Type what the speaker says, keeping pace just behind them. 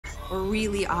a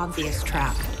really obvious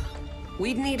trap.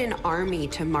 We'd need an army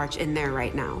to march in there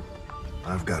right now.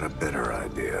 I've got a better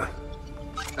idea.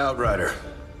 Outrider,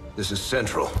 this is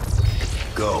Central.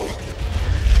 Go.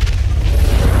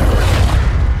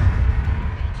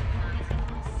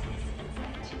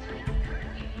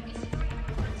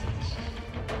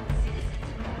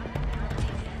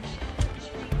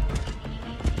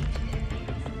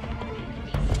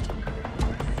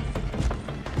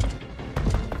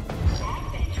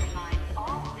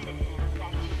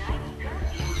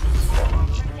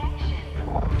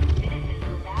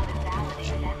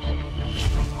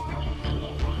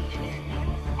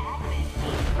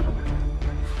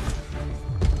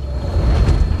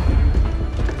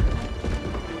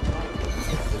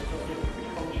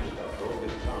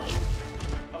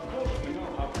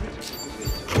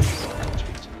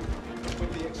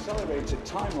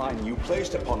 Timeline you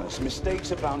placed upon us,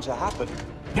 mistakes are bound to happen.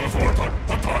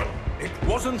 It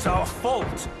wasn't our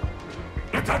fault.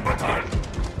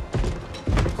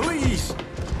 Please!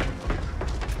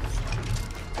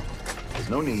 There's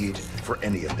no need for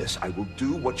any of this. I will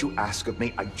do what you ask of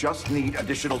me. I just need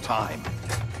additional time.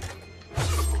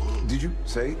 Did you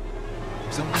say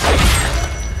something?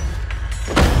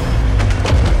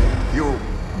 You're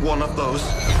one of those?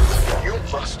 You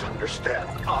must understand,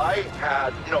 I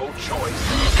had no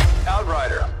choice.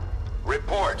 Outrider,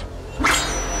 report.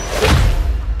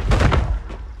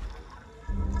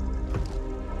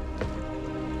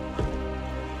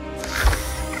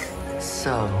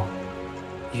 So,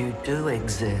 you do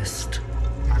exist.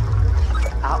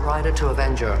 Outrider to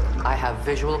Avenger, I have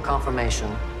visual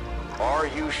confirmation. Are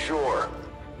you sure?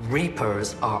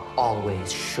 Reapers are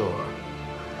always sure.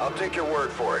 I'll take your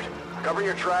word for it. Cover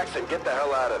your tracks and get the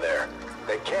hell out of there.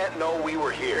 They can't know we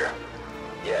were here.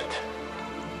 Yet.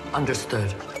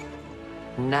 Understood.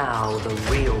 Now the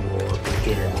real war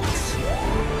begins.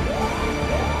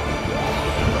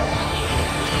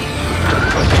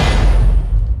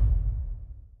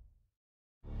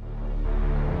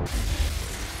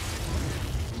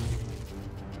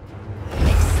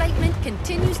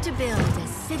 Continues to build as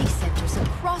city centers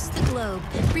across the globe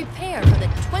prepare for the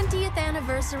 20th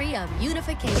anniversary of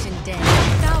Unification Day.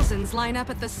 Thousands line up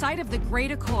at the site of the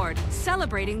Great Accord,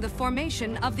 celebrating the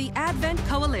formation of the Advent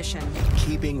Coalition. In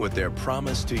keeping with their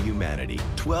promise to humanity,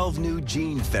 12 new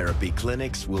gene therapy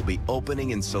clinics will be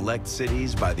opening in select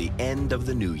cities by the end of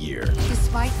the new year.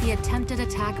 Despite the attempted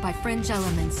attack by fringe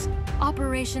elements,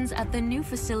 operations at the new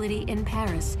facility in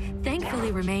Paris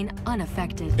thankfully remain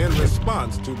unaffected. In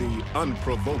response to the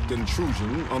unprovoked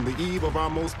intrusion on the eve of our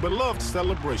most beloved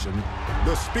celebration,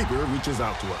 the speaker reaches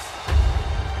out to us.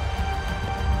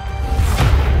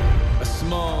 A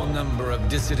small number of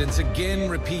dissidents again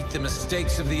repeat the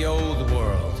mistakes of the old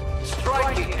world.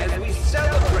 Striking as we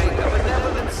celebrate a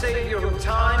benevolent savior who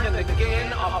time and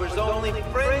again offers only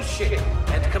friendship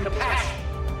and compassion.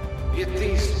 Yet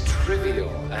these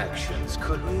trivial actions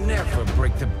could never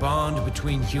break the bond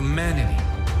between humanity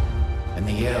and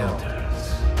the Elders.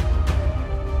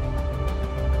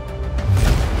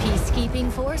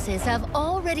 Peacekeeping forces have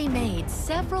already made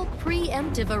several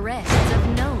preemptive arrests of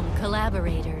known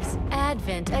collaborators.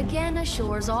 Advent again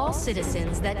assures all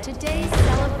citizens that today's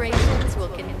celebrations will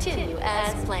continue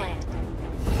as planned.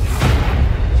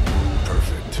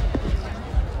 Perfect.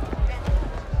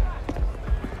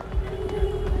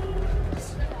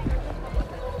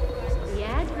 The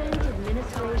Advent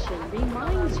administration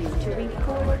reminds you to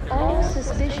report all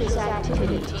suspicious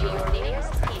activity to your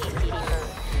nearest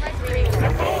peacekeeper.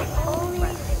 Only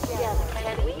together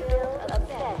can we build a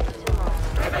better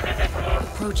tomorrow.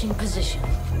 Approaching position.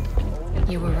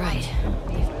 You were right.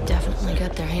 They've definitely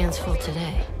got their hands full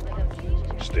today.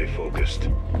 Stay focused.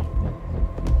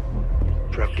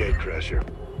 Prep gatecrasher.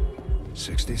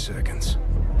 60 seconds.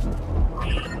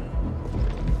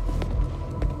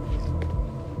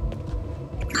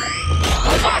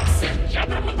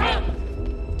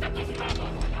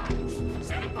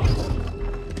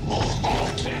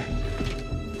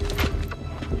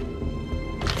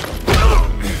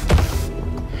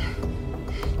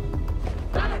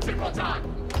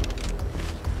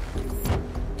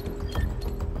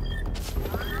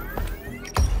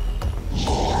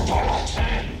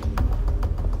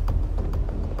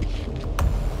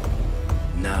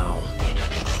 Now.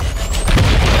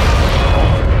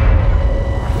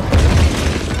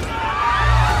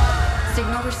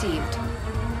 Signal received.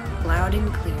 Loud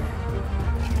and clear.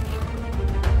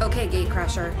 Okay,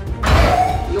 Gatecrasher.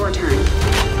 Your turn.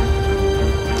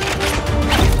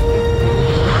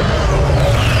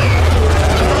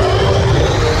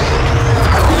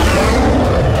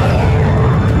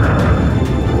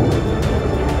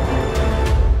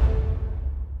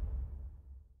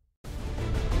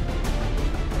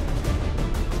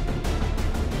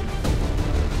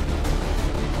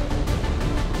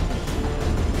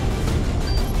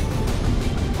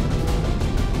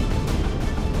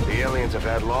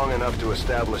 long enough to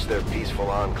establish their peaceful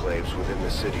enclaves within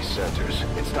the city's centers.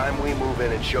 It's time we move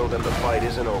in and show them the fight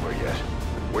isn't over yet.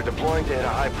 We're deploying to hit a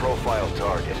high-profile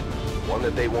target, one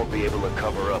that they won't be able to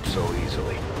cover up so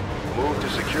easily. Move to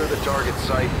secure the target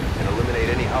site and eliminate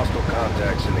any hostile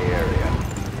contacts in the area.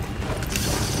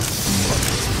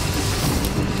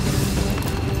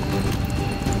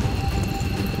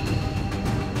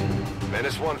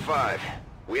 Menace 1-5,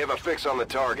 we have a fix on the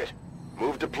target.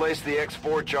 Move to place the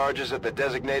X4 charges at the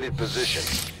designated position.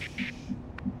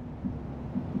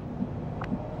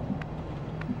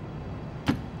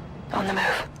 On the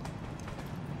move.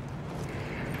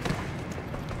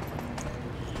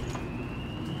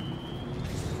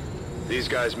 These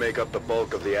guys make up the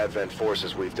bulk of the Advent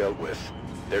forces we've dealt with.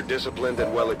 They're disciplined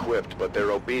and well-equipped, but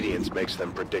their obedience makes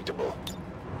them predictable.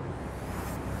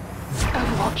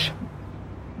 Overwatch.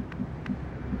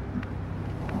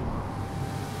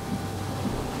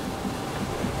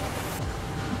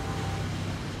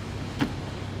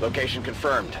 Location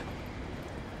confirmed.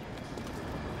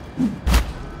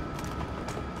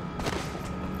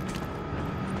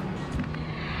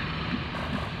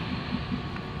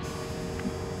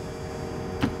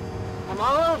 I'm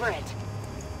all over it.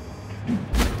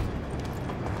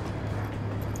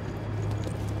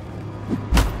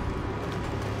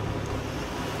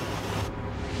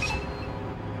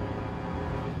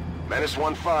 Menace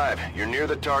 1-5, you're near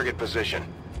the target position.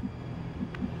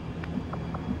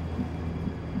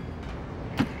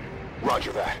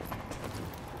 Roger that.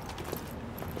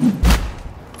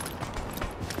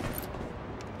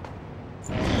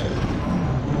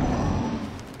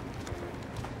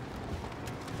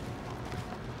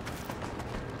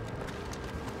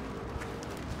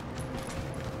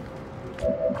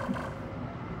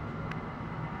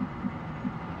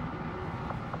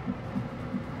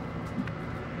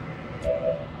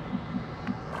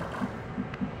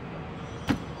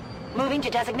 Moving to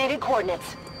designated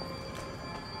coordinates.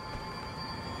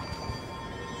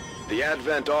 The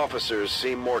Advent officers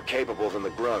seem more capable than the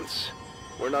grunts.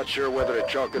 We're not sure whether to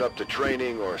chalk it up to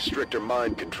training or stricter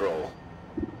mind control.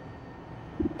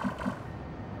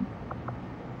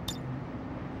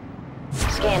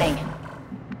 Scanning.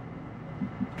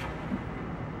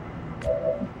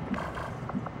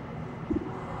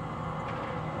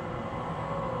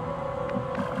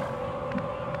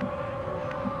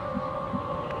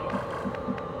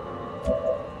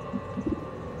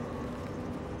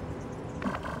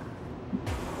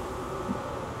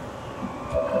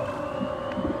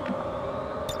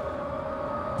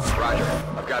 Roger.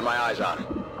 I've got my eyes on.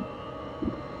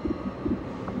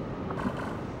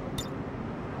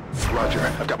 Roger.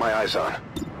 I've got my eyes on.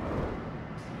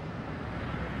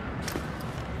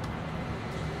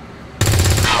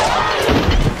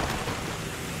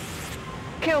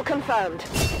 Kill confirmed.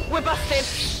 We're busted.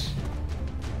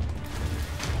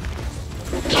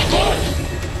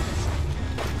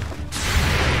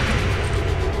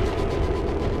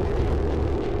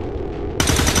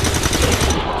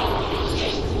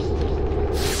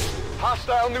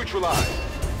 Hostile neutralized.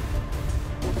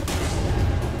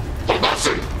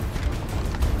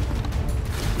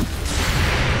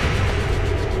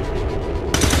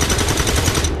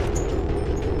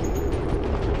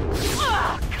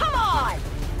 Come on!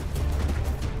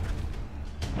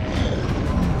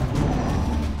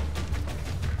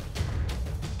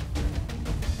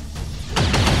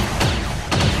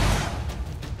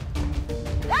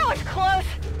 That was close!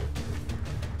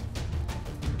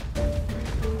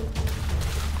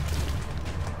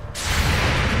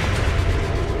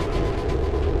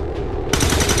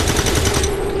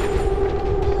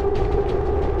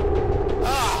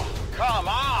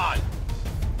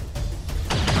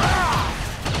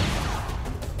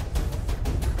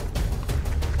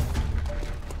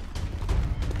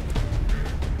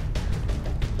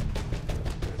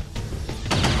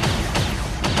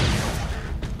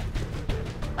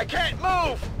 I can't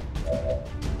move!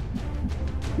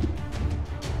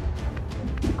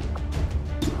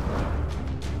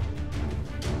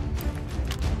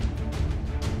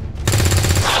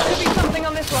 Could be something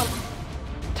on this one.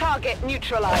 Target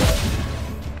neutralized.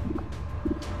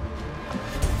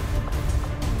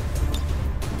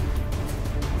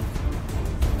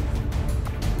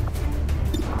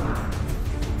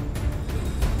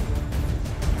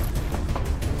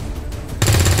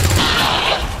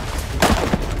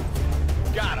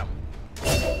 Got him.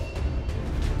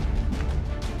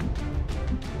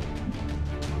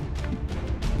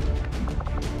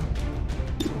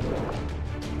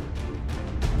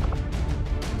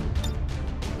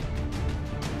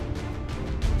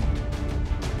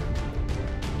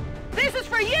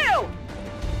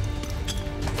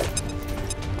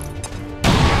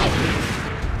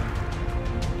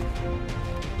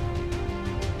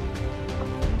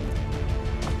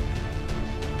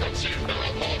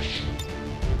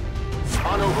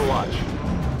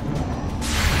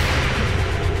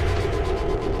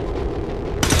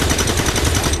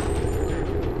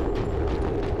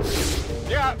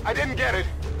 I didn't get it.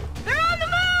 They're on the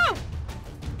move!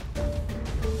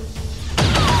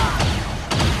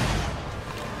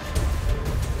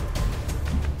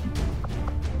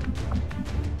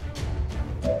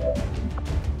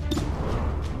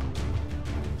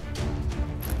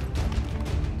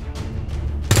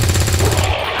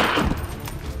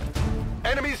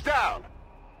 Enemies down!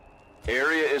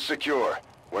 Area is secure.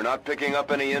 We're not picking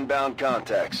up any inbound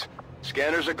contacts.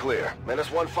 Scanners are clear. Menace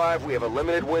 1-5, we have a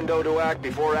limited window to act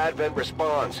before Advent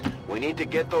responds. We need to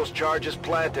get those charges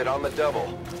planted on the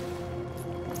double.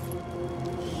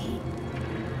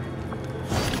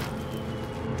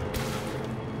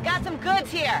 Got some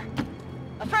goods here.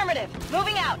 Affirmative.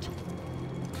 Moving out.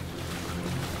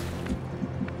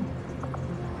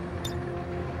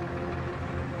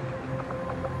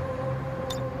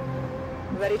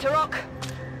 Ready to rock.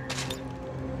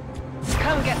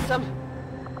 Come get some.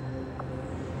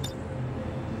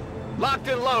 Locked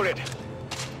and loaded.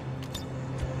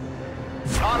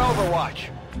 On Overwatch.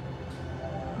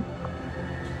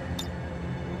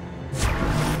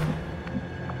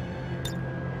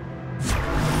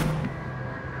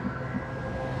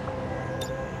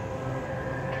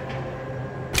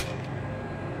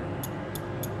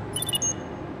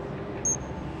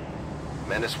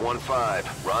 Menace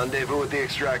 1-5, rendezvous at the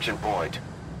extraction point.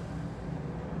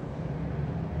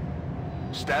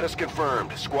 Status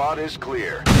confirmed. Squad is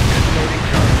clear. Detonating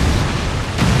charges.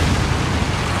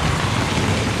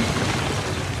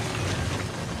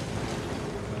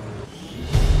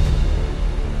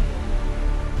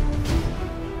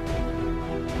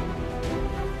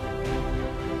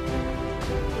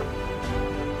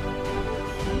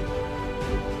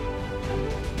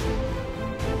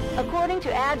 According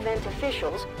to Advent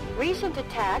officials, recent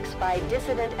attacks by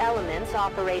dissident elements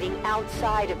operating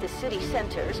outside of the city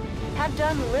centers have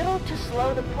done little to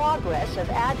slow the progress of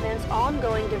Advent's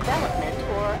ongoing development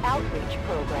or outreach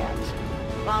programs.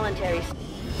 Voluntary...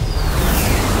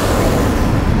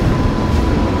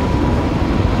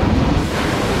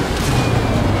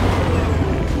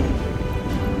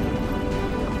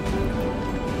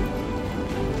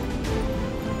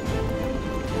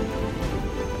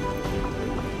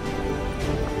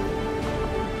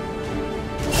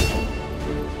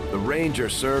 Ranger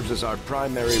serves as our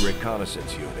primary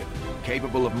reconnaissance unit,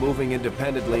 capable of moving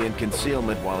independently in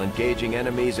concealment while engaging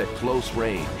enemies at close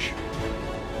range.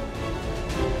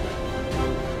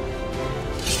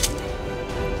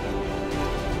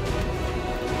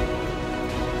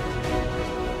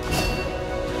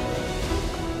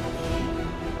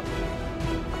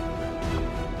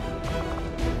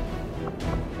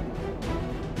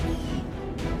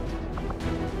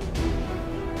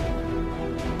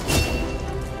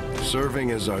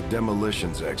 Serving as our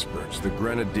demolitions experts, the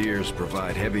Grenadiers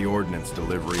provide heavy ordnance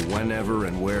delivery whenever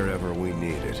and wherever we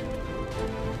need it.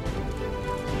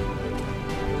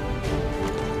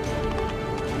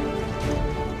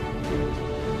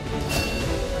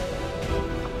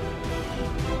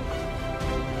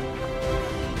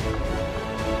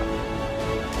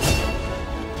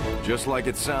 Just like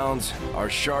it sounds, our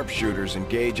sharpshooters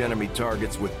engage enemy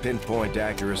targets with pinpoint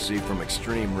accuracy from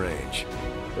extreme range.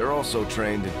 They're also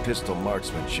trained in pistol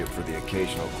marksmanship for the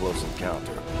occasional close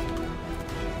encounter.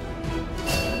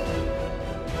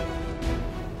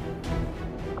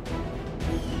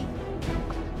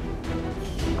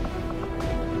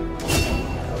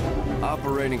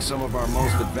 Operating some of our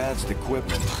most advanced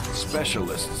equipment,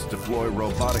 specialists deploy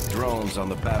robotic drones on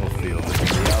the battlefield that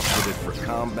can be outfitted for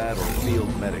combat or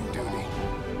field medic duty.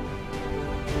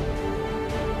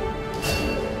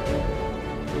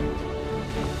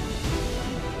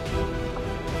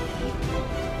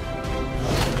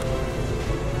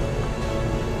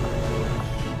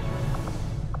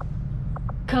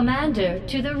 Commander,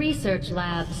 to the research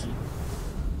labs.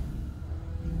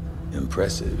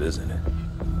 Impressive, isn't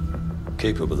it?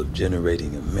 Capable of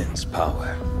generating immense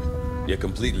power, yet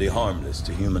completely harmless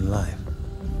to human life.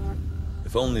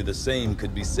 If only the same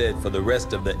could be said for the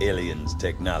rest of the aliens'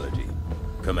 technology,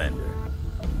 Commander.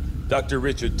 Dr.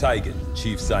 Richard Teigen,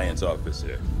 Chief Science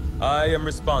Officer. I am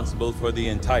responsible for the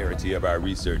entirety of our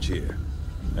research here,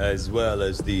 as well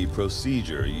as the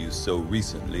procedure you so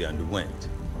recently underwent.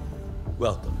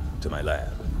 Welcome to my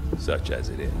lab, such as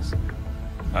it is.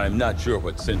 I'm not sure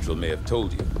what Central may have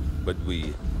told you, but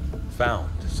we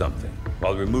found something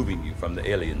while removing you from the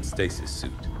alien stasis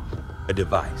suit. A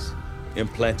device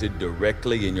implanted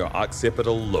directly in your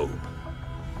occipital lobe.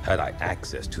 Had I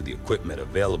access to the equipment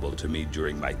available to me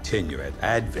during my tenure at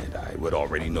Advent, I would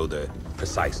already know the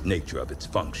precise nature of its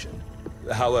function.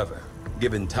 However,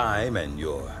 given time and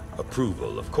your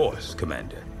approval, of course,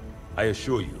 Commander, I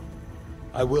assure you,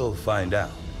 I will find out.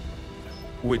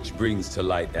 Which brings to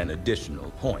light an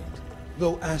additional point.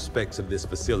 Though aspects of this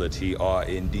facility are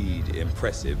indeed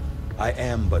impressive, I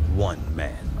am but one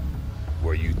man.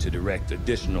 Were you to direct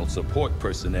additional support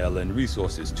personnel and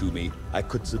resources to me, I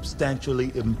could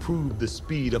substantially improve the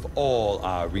speed of all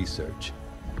our research.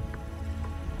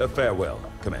 Farewell,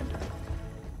 Commander.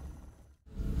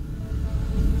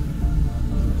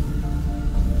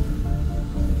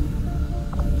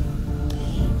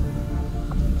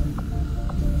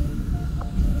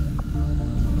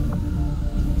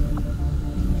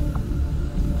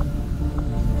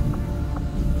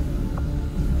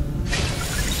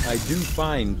 I do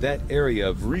find that area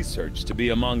of research to be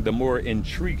among the more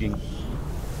intriguing.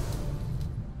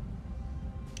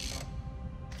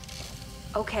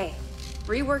 Okay.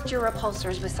 Reworked your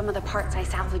repulsors with some of the parts I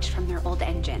salvaged from their old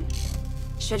engine.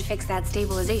 Should fix that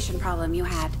stabilization problem you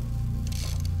had.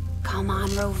 Come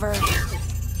on, Rover.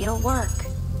 It'll work.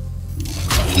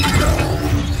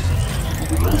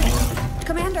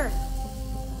 Commander!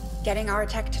 Getting our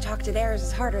tech to talk to theirs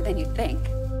is harder than you'd think.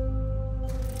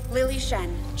 Lily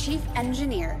Shen, Chief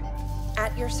Engineer,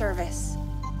 at your service.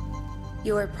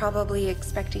 You were probably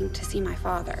expecting to see my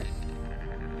father.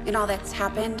 In all that's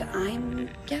happened, I'm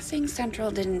guessing Central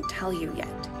didn't tell you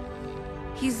yet.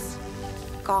 He's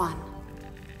gone.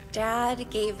 Dad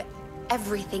gave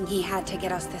everything he had to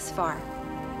get us this far.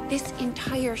 This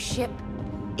entire ship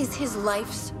is his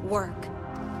life's work.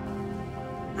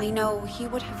 I know he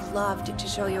would have loved to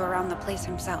show you around the place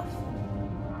himself.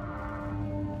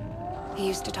 He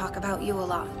used to talk about you a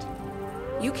lot.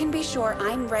 You can be sure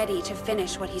I'm ready to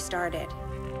finish what he started.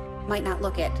 Might not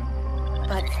look it,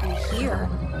 but from here,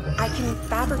 I can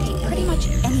fabricate pretty much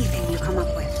anything you come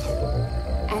up with.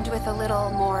 And with a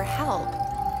little more help,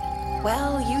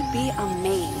 well, you'd be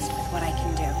amazed with what I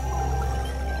can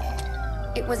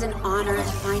do. It was an honor to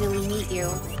finally meet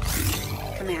you,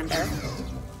 Commander.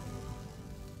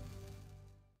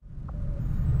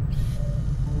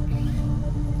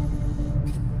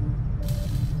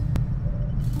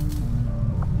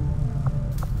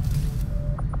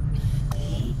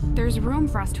 There's room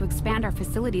for us to expand our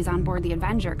facilities on board the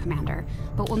Avenger, Commander,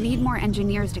 but we'll need more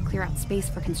engineers to clear out space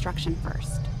for construction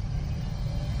first.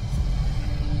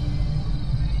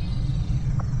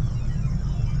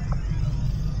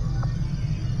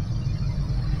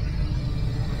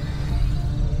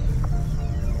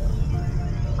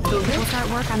 We'll start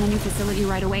work on the new facility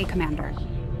right away, Commander.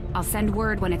 I'll send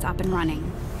word when it's up and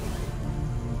running.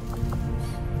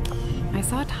 I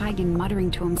saw Tygan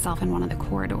muttering to himself in one of the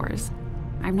corridors.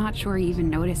 I'm not sure he even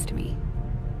noticed me.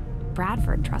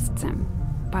 Bradford trusts him,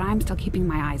 but I'm still keeping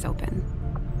my eyes open.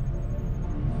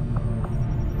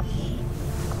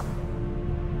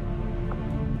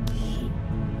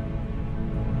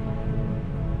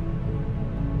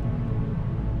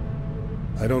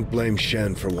 I don't blame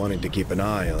Shen for wanting to keep an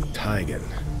eye on Tygan,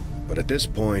 but at this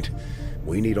point,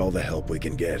 we need all the help we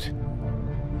can get.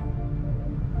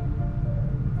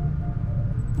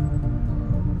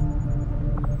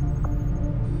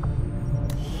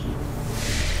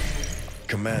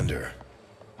 Commander,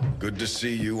 good to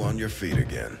see you on your feet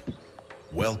again.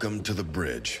 Welcome to the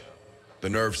bridge, the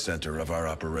nerve center of our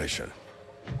operation.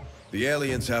 The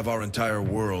aliens have our entire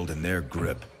world in their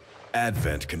grip.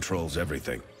 Advent controls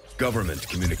everything. Government,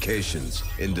 communications,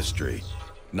 industry,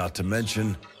 not to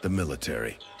mention the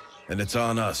military. And it's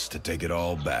on us to take it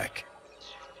all back.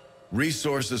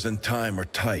 Resources and time are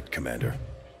tight, Commander.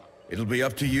 It'll be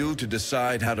up to you to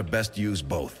decide how to best use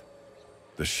both.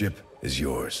 The ship is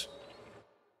yours.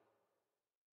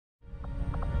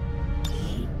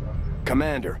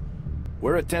 Commander,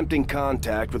 we're attempting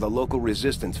contact with a local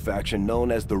resistance faction known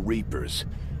as the Reapers.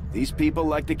 These people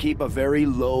like to keep a very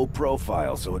low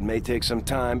profile, so it may take some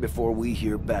time before we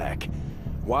hear back.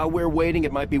 While we're waiting,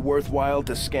 it might be worthwhile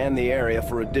to scan the area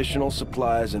for additional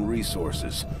supplies and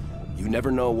resources. You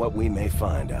never know what we may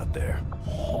find out there.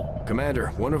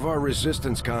 Commander, one of our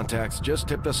resistance contacts just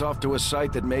tipped us off to a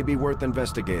site that may be worth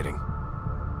investigating.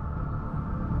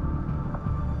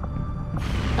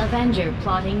 Avenger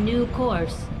plotting new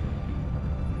course.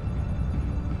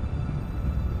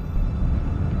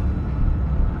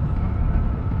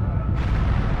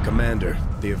 Commander,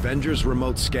 the Avengers'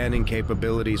 remote scanning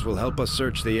capabilities will help us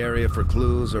search the area for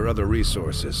clues or other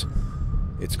resources.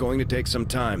 It's going to take some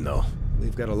time, though.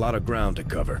 We've got a lot of ground to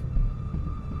cover.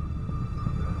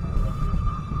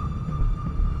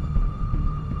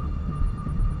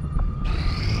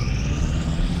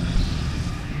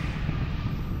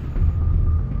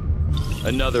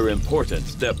 Another important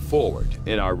step forward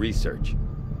in our research.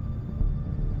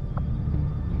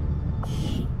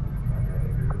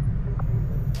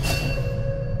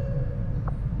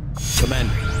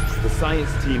 Commander, The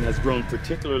science team has grown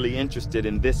particularly interested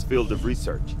in this field of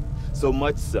research. So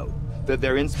much so, that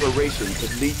their inspiration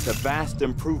could lead to vast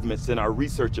improvements in our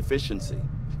research efficiency.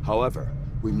 However,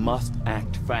 we must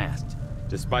act fast.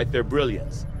 Despite their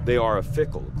brilliance, they are a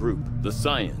fickle group. The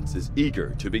science is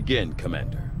eager to begin,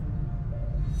 Commander.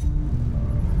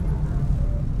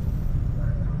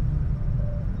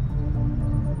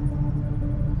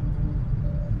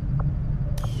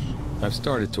 I've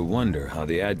started to wonder how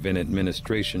the Advent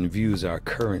administration views our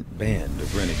current band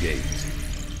of renegades.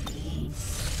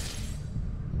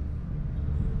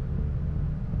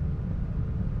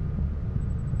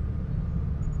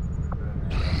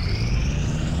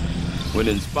 When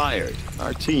inspired,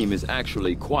 our team is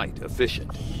actually quite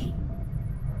efficient.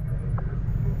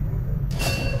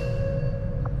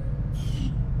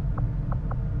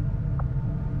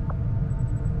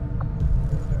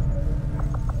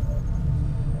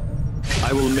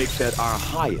 I will make that our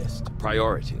highest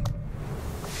priority.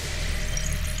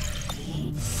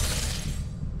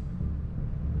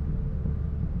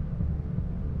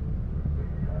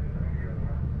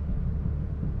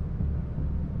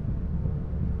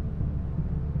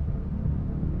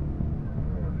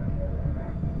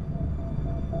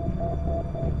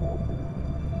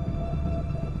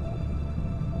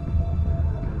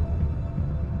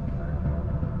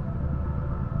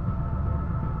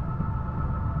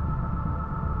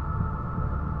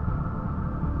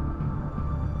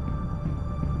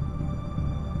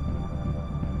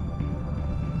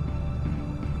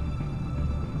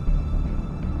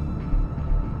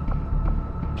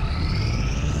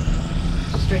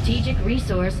 Strategic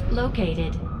resource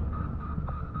located.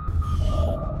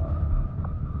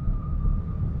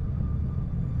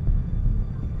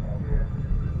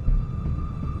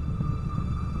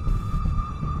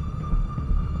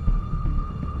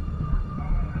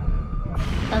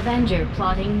 Avenger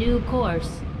plotting new course.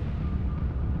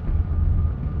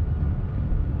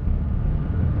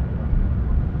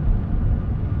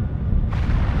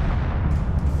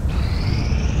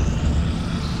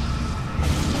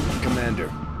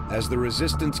 As the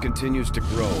Resistance continues to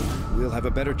grow, we'll have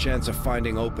a better chance of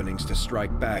finding openings to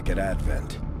strike back at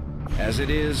Advent. As it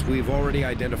is, we've already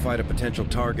identified a potential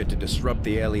target to disrupt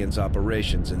the aliens'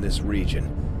 operations in this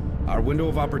region. Our window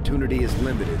of opportunity is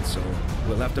limited, so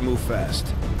we'll have to move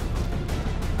fast.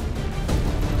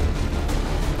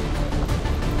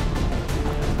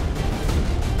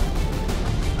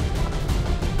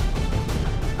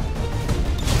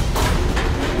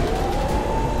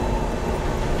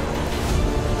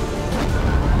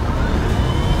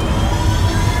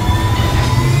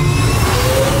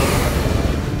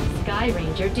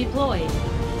 Deployed.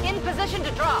 In position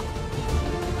to drop.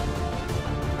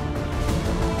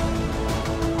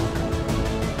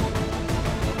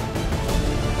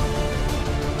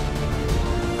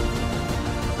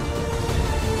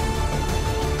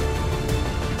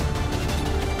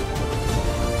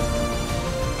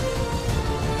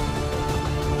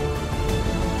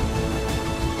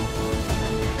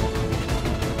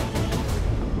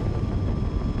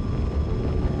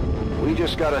 We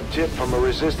just got a tip from a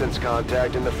Resistance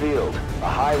contact in the field. A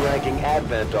high-ranking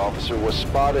Advent officer was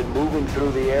spotted moving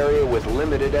through the area with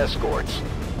limited escorts.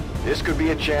 This could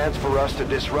be a chance for us to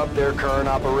disrupt their current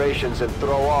operations and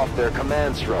throw off their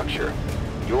command structure.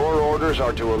 Your orders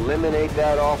are to eliminate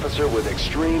that officer with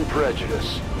extreme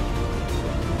prejudice.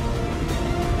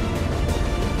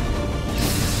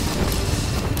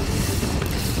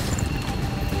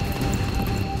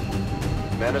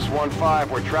 Menace 1-5,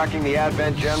 we're tracking the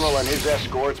Advent General and his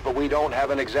escorts, but we don't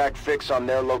have an exact fix on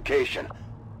their location.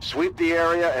 Sweep the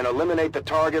area and eliminate the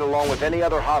target along with any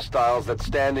other hostiles that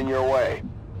stand in your way.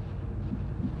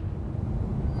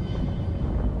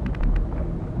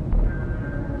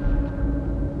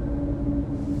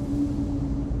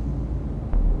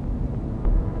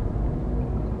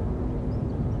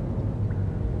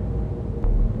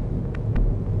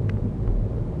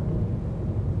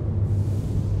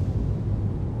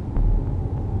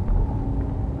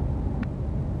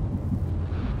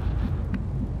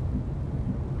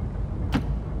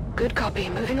 Good copy.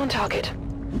 Moving on target.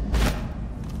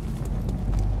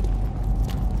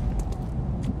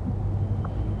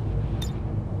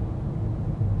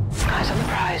 Eyes on the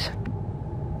prize.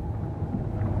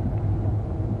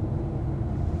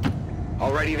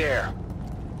 Already there.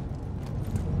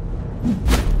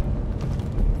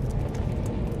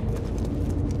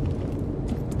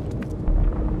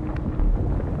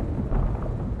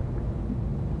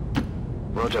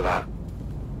 Roger that.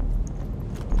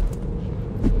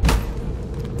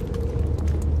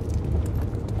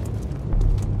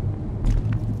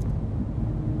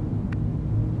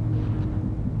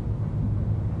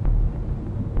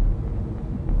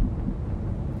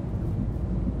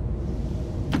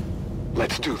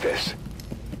 Let's do this.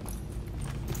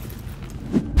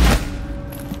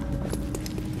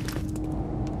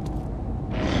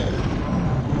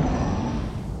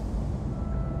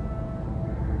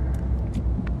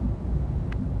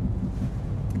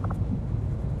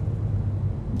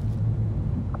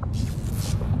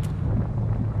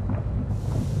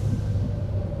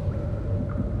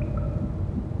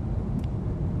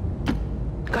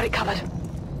 Got it covered.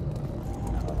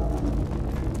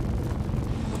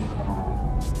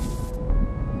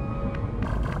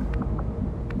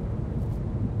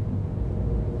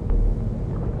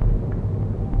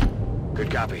 Good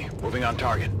copy. Moving on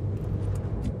target.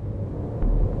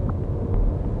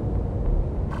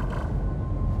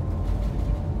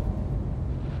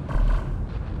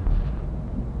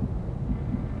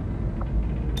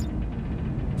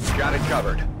 Got it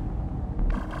covered.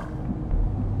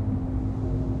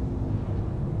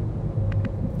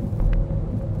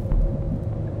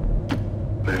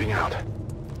 Moving out.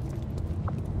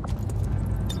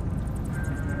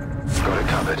 Got it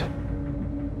covered.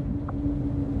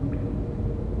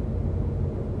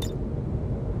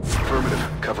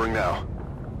 Affirmative. Covering now.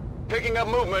 Picking up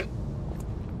movement.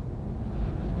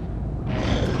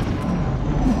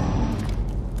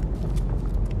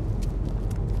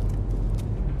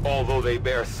 Although they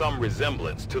bear some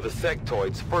resemblance to the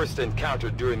sectoids first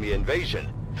encountered during the invasion,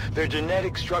 their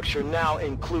genetic structure now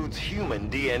includes human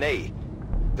DNA.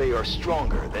 They are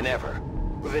stronger than ever,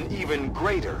 with an even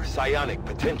greater psionic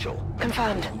potential.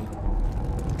 Confirmed.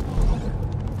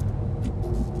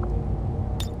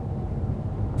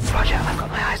 Roger, I've got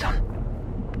my eyes on.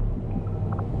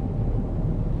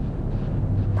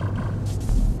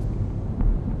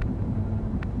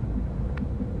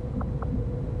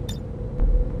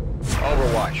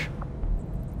 Overwatch.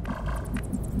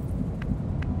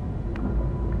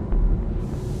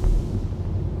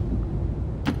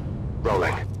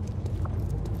 Rolling.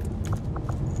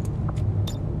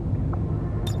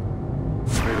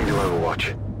 Moving to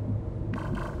Overwatch.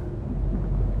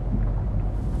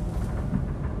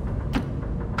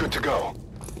 Good to go.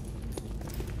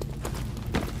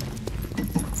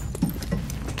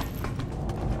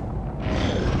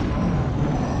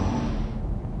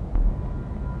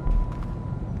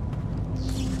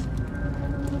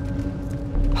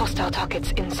 Hostile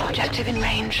targets inside. Objective in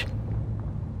range.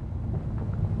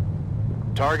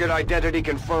 Target identity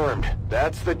confirmed.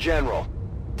 That's the General.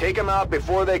 Take him out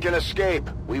before they can escape.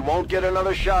 We won't get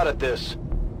another shot at this.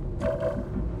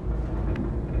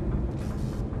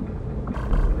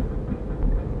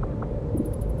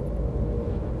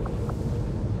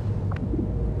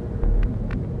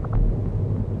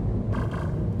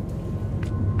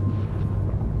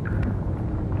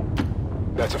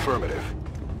 That's affirmative.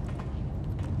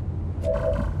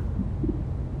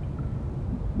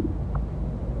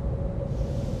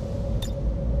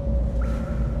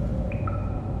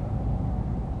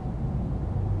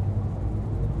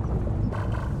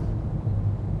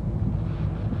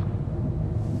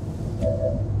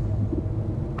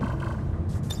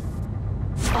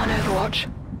 On Overwatch.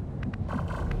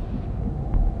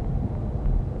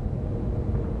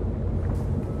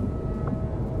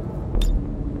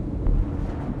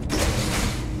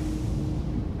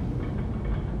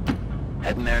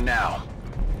 Heading there now.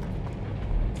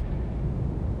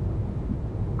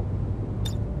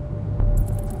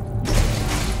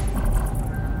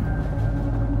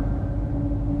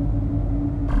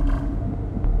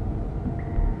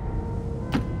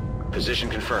 Position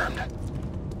confirmed.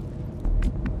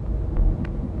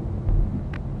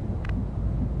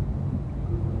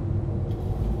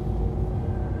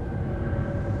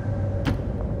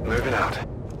 Moving out.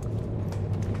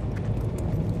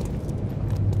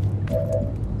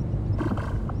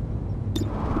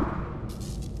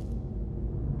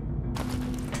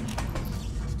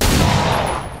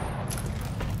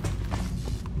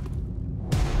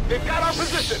 They've got our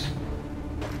position!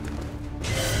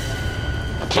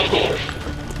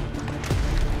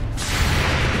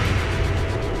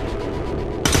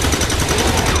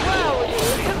 Wow, would you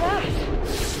look at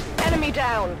that? Enemy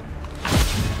down.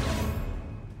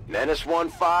 Menace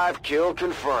 1-5, kill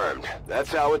confirmed. That's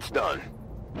how it's done.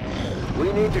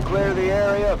 We need to clear the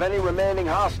area of any remaining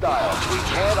hostiles. We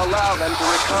can't allow them to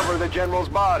recover the General's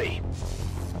body.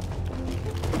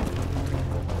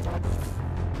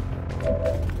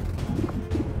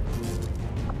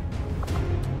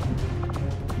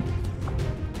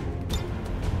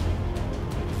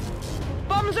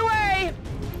 Bombs away!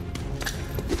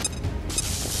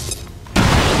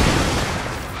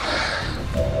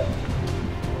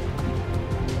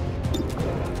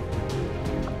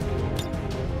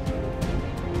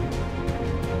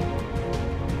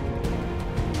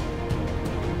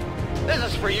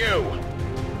 for you!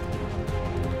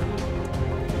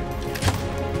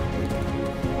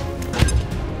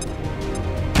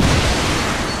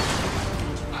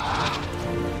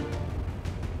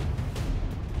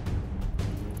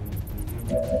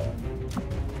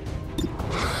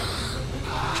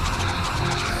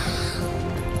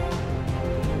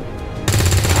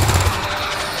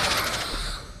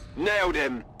 Nailed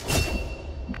him!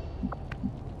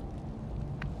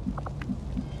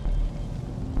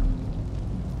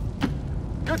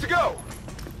 Good to go!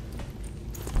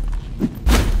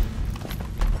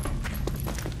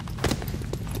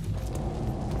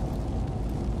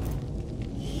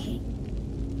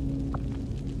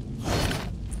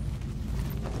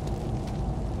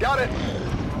 Got it!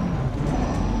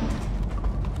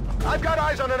 I've got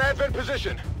eyes on an Advent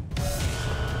position!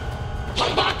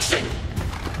 Unboxing!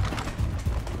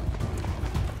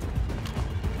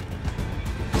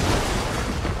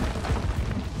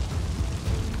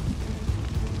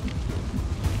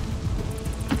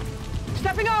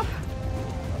 Stepping off!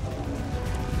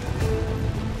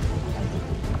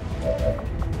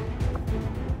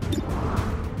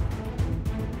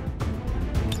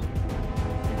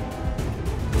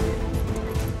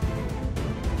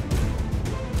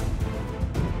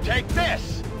 Take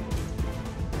this!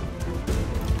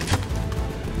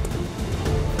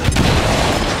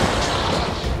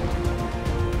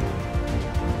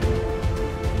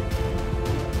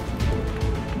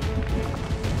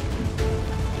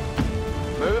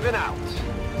 Moving out.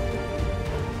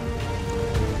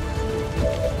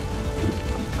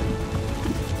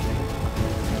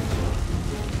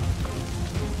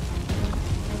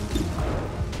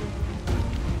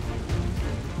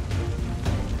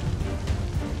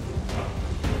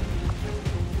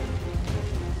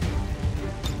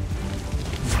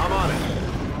 I'm on it.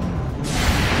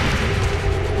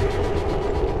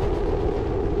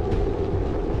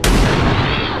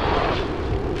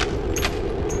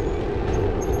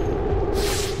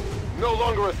 No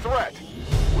longer a threat.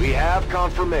 We have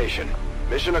confirmation.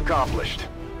 Mission accomplished.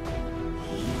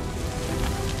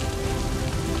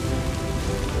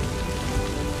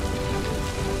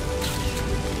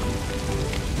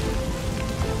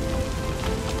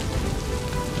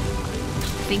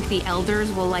 Think the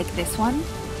Elders will like this one?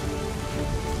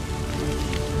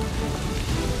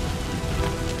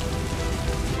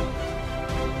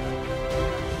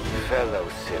 Fellow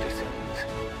citizens,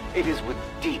 it is with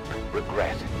deep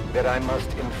regret that I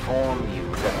must inform you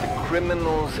that the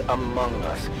criminals among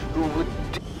us who would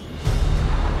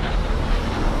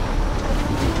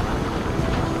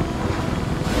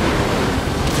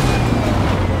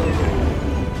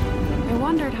I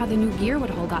wondered how the new gear would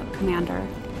hold up, Commander.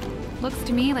 Looks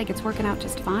to me like it's working out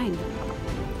just fine.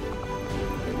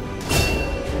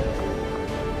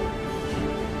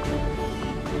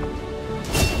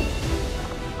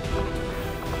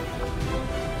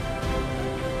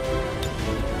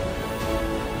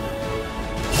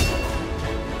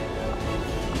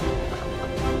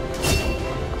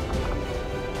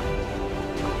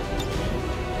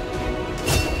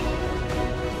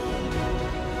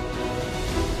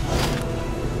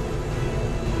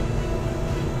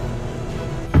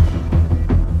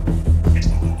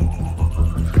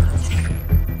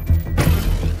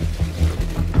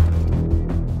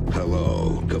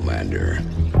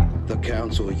 The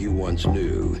council you once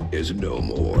knew is no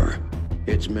more.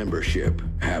 Its membership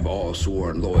have all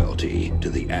sworn loyalty to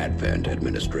the Advent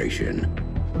administration.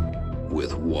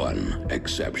 With one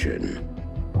exception.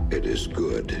 It is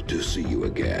good to see you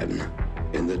again.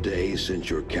 In the days since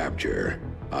your capture,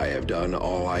 I have done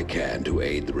all I can to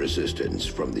aid the Resistance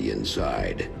from the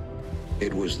inside.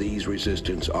 It was these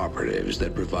Resistance operatives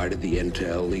that provided the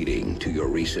intel leading to your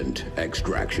recent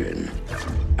extraction.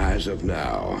 As of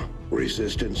now,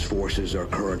 Resistance forces are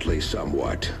currently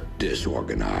somewhat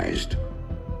disorganized.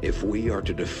 If we are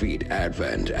to defeat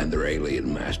Advent and their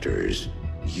alien masters,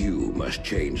 you must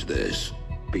change this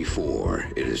before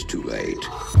it is too late.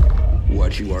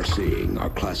 What you are seeing are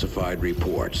classified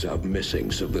reports of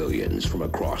missing civilians from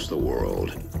across the world.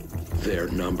 Their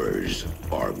numbers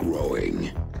are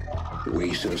growing.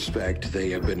 We suspect they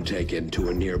have been taken to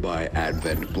a nearby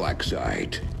Advent black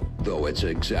site, though its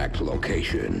exact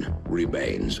location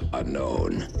remains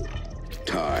unknown.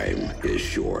 Time is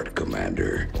short,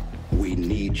 Commander. We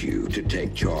need you to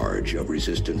take charge of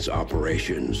Resistance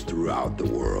operations throughout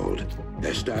the world.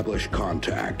 Establish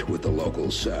contact with the local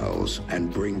cells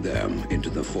and bring them into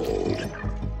the fold.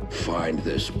 Find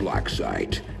this black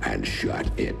site and shut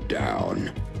it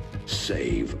down.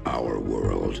 Save our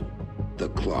world. The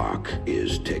clock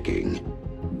is ticking.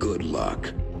 Good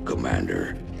luck,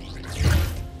 Commander.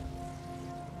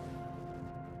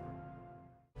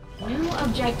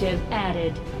 objective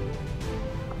added.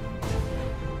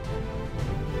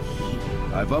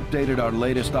 I've updated our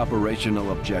latest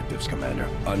operational objectives, Commander.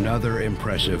 Another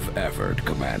impressive effort,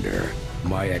 Commander.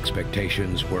 My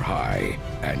expectations were high,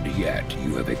 and yet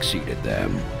you have exceeded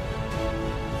them.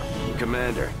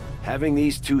 Commander, having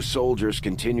these two soldiers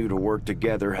continue to work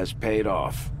together has paid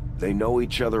off. They know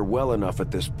each other well enough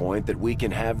at this point that we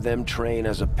can have them train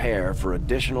as a pair for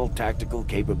additional tactical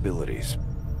capabilities.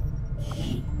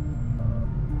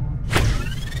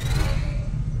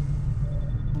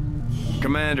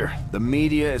 Commander, the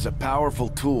media is a powerful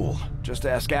tool. Just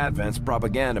ask Advent's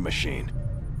propaganda machine.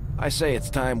 I say it's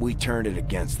time we turn it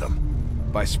against them.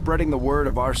 By spreading the word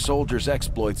of our soldiers'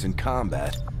 exploits in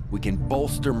combat, we can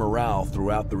bolster morale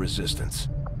throughout the Resistance.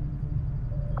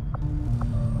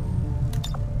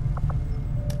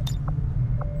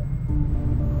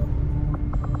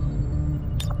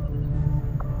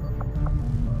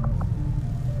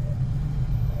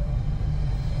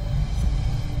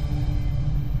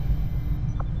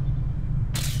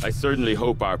 I certainly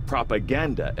hope our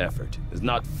propaganda effort is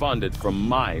not funded from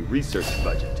my research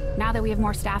budget. Now that we have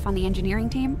more staff on the engineering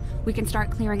team, we can start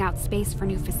clearing out space for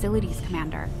new facilities,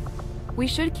 Commander. We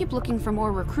should keep looking for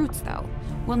more recruits, though.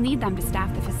 We'll need them to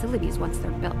staff the facilities once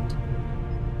they're built.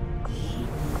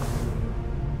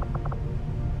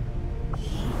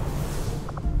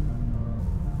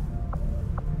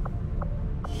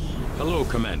 Hello,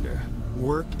 Commander.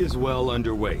 Work is well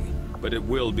underway, but it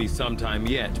will be some time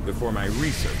yet before my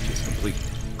research is complete.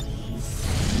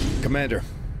 Commander,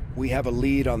 we have a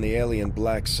lead on the alien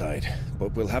black site,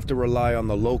 but we'll have to rely on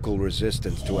the local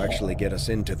resistance to actually get us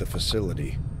into the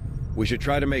facility. We should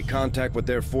try to make contact with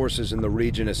their forces in the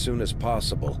region as soon as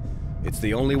possible. It's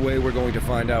the only way we're going to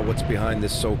find out what's behind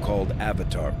this so-called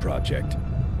Avatar project.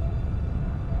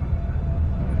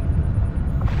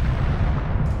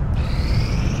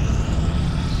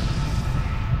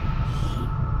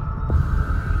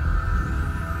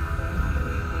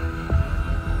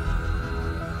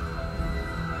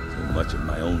 Much of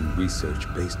my own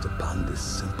research based upon this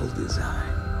simple design.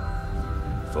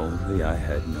 If only I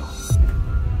had known.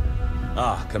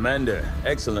 Ah, Commander,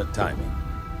 excellent timing.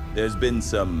 There's been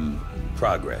some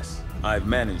progress. I've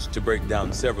managed to break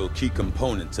down several key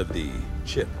components of the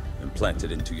chip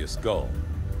implanted into your skull.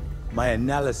 My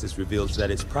analysis reveals that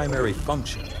its primary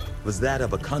function was that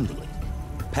of a conduit,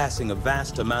 passing a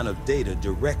vast amount of data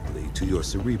directly to your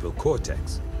cerebral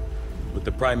cortex. With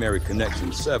the primary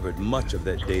connection severed, much of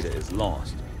that data is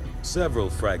lost. Several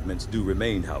fragments do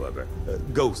remain, however.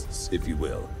 Ghosts, if you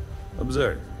will.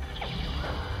 Observe.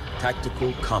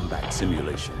 Tactical combat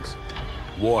simulations.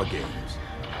 War games.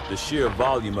 The sheer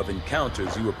volume of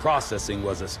encounters you were processing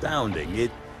was astounding.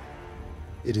 It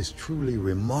is truly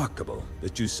remarkable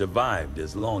that you survived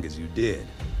as long as you did.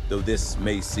 Though this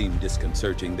may seem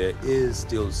disconcerting, there is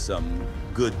still some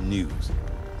good news.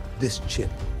 This chip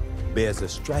bears a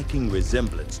striking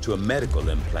resemblance to a medical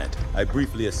implant I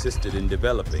briefly assisted in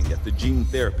developing at the gene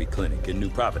therapy clinic in New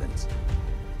Providence.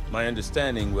 My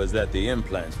understanding was that the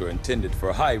implants were intended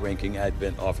for high-ranking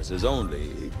Advent officers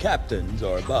only, captains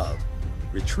or above.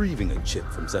 Retrieving a chip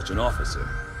from such an officer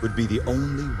would be the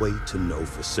only way to know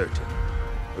for certain.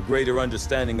 A greater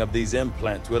understanding of these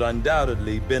implants would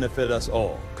undoubtedly benefit us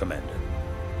all, Commander.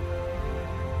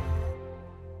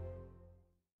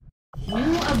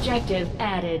 New objective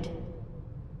added.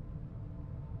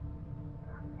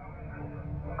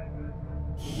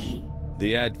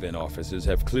 The Advent officers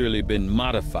have clearly been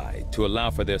modified to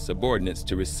allow for their subordinates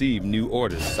to receive new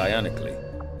orders psionically.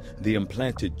 The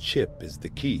implanted chip is the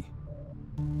key.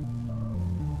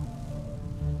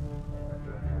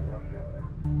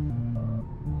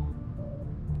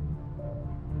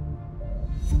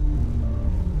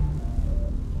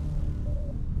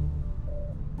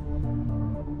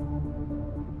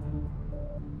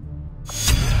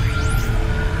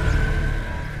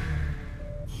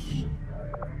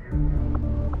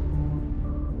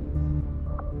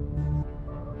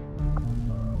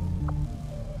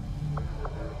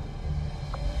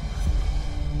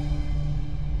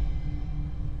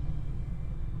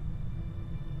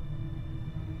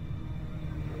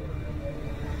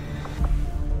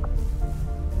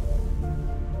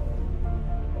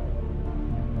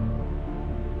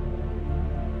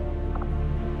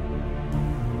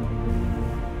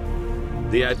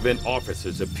 The Advent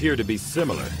officers appear to be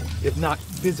similar, if not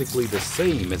physically the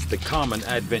same as the common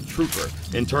Advent trooper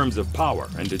in terms of power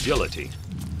and agility.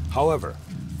 However,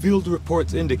 field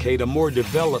reports indicate a more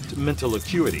developed mental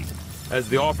acuity, as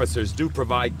the officers do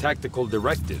provide tactical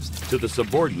directives to the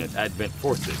subordinate Advent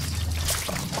forces.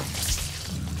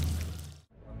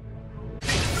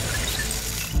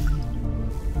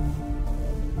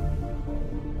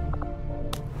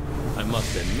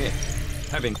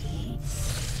 driving.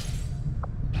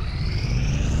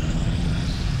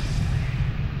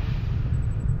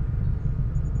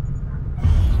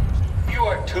 You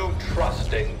are too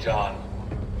trusting, John.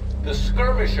 The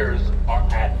skirmishers are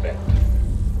Advent.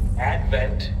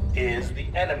 Advent is the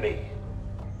enemy.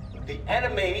 The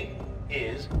enemy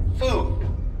is food.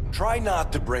 Try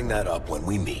not to bring that up when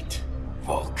we meet,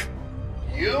 Volk.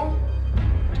 You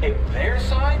take their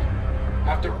side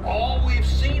after all we've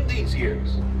seen these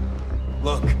years?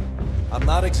 Look, I'm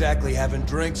not exactly having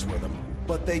drinks with them,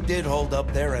 but they did hold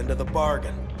up their end of the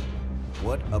bargain.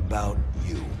 What about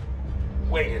you?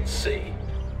 Wait and see.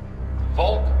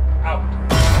 Volk out.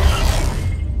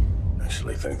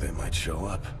 Actually think they might show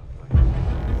up.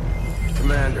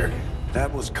 Commander,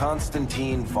 that was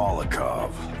Konstantin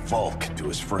Volokov, Volk to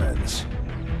his friends.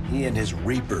 He and his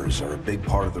Reapers are a big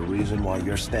part of the reason why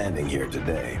you're standing here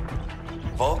today.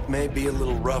 Volk may be a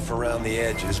little rough around the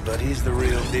edges, but he's the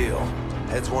real deal.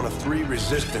 Heads one of 3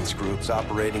 resistance groups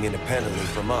operating independently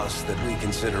from us that we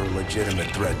consider a legitimate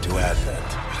threat to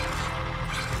Advent.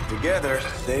 Together,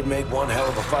 they'd make one hell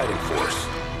of a fighting force.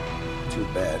 Too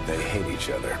bad they hate each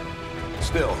other.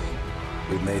 Still,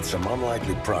 we've made some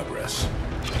unlikely progress.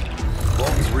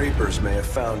 Volk's Reapers may have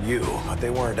found you, but they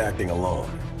weren't acting alone.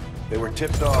 They were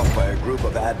tipped off by a group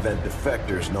of Advent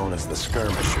defectors known as the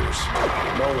Skirmishers.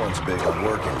 No one's big on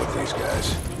working with these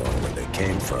guys, knowing where they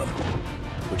came from.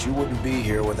 But you wouldn't be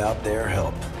here without their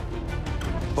help.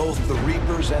 Both the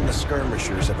Reapers and the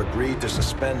Skirmishers have agreed to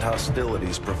suspend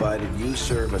hostilities provided you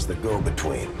serve as the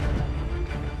go-between.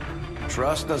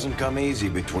 Trust doesn't come easy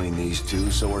between these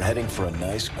two, so we're heading for a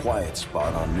nice, quiet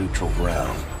spot on neutral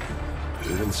ground.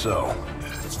 Even so,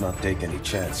 let's not take any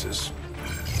chances.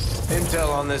 Intel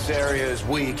on this area is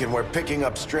weak, and we're picking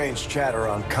up strange chatter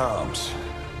on comms.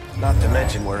 Not to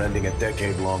mention we're ending a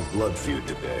decade-long blood feud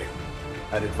today.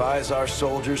 I'd advise our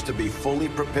soldiers to be fully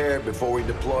prepared before we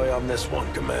deploy on this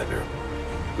one, Commander.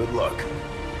 Good luck.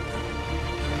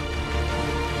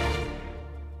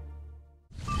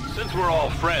 Since we're all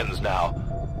friends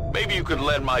now, maybe you could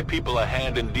lend my people a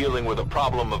hand in dealing with a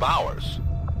problem of ours.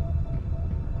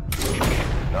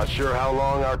 Not sure how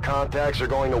long our contacts are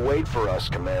going to wait for us,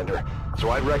 Commander, so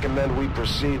I'd recommend we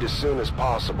proceed as soon as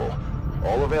possible.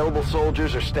 All available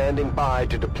soldiers are standing by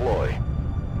to deploy.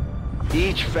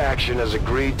 Each faction has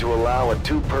agreed to allow a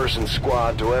 2-person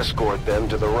squad to escort them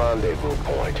to the rendezvous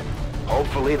point.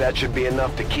 Hopefully that should be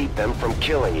enough to keep them from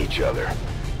killing each other.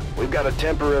 We've got a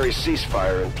temporary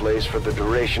ceasefire in place for the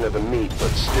duration of the meet,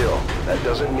 but still, that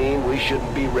doesn't mean we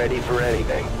shouldn't be ready for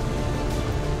anything.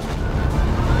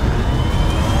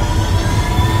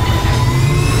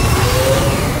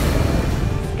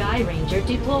 Sky Ranger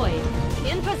deployed.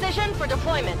 In position for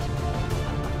deployment.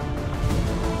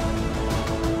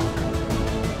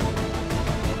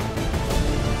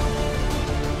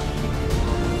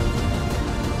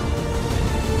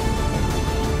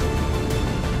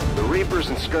 Reapers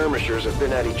and Skirmishers have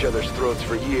been at each other's throats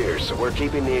for years, so we're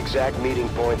keeping the exact meeting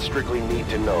point strictly need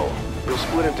to know. We'll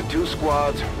split into 2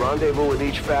 squads, rendezvous with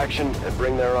each faction, and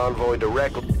bring their envoy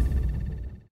directly.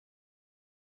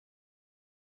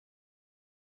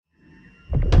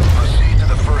 Proceed to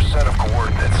the first set of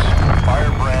coordinates.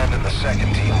 Firebrand and the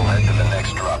second team will head to the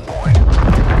next drop point.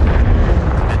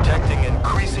 Detecting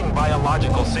increasing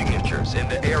biological signatures in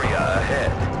the area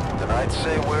ahead. Then I'd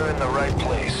say we're in the right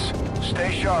place.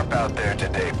 Stay sharp out there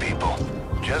today, people.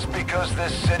 Just because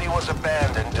this city was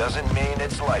abandoned doesn't mean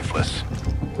it's lifeless.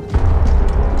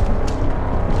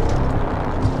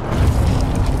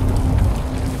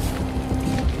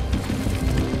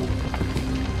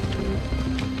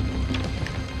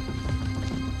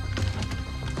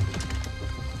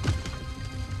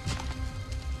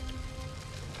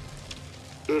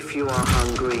 If you are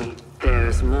hungry,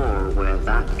 there's more where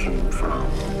that came from.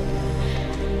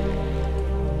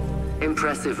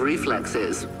 Impressive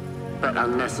reflexes, but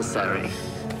unnecessary.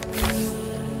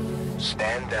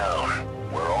 Stand down.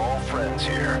 We're all friends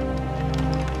here.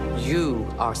 You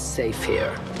are safe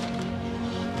here.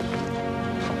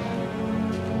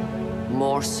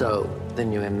 More so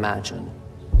than you imagine.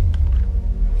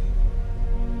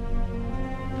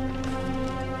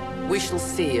 We shall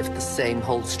see if the same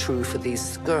holds true for these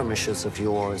skirmishers of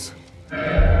yours.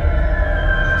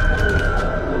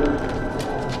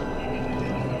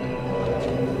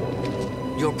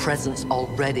 Your presence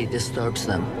already disturbs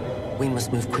them. We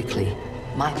must move quickly.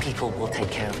 My people will take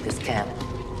care of this camp.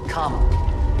 Come.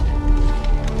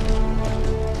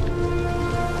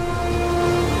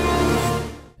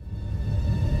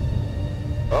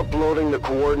 Uploading the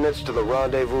coordinates to the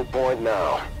rendezvous point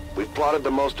now. We've plotted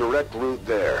the most direct route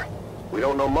there. We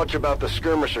don't know much about the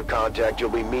skirmisher contact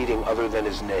you'll be meeting other than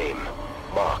his name.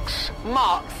 Marks.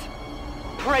 Marks.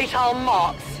 Praetor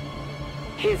Marks.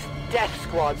 His death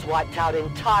squads wiped out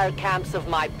entire camps of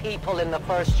my people in the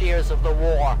first years of the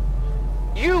war.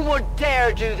 You would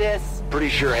dare do this? Pretty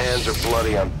sure hands are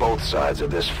bloody on both sides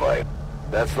of this fight.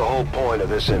 That's the whole point of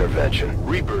this intervention.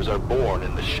 Reapers are born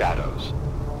in the shadows,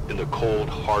 in the cold,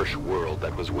 harsh world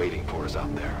that was waiting for us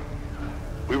out there.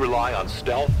 We rely on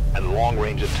stealth and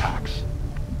long-range attacks,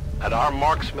 and our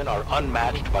marksmen are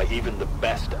unmatched by even the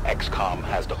best XCOM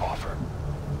has to offer.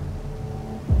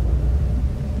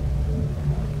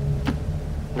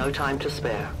 No time to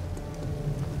spare.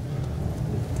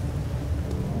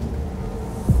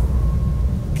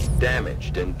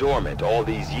 Damaged and dormant all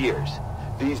these years,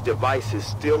 these devices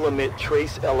still emit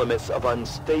trace elements of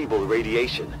unstable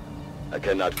radiation. I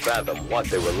cannot fathom what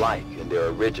they were like in their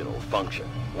original function.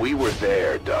 We were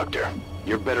there, Doctor.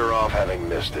 You're better off having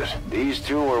missed it. These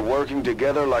two are working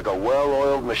together like a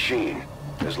well-oiled machine.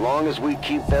 As long as we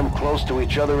keep them close to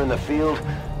each other in the field,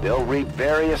 they'll reap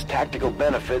various tactical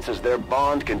benefits as their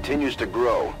bond continues to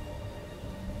grow.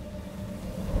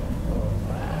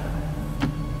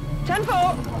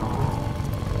 10-4!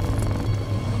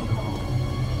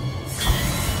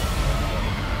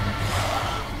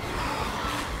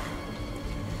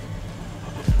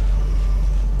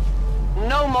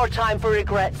 No more time for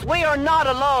regrets. We are not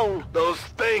alone. Those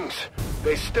things,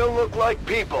 they still look like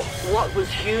people. What was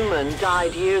human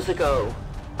died years ago.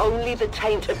 Only the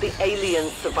taint of the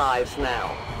aliens survives now.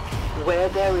 Where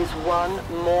there is one,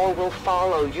 more will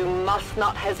follow. You must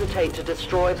not hesitate to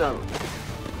destroy them.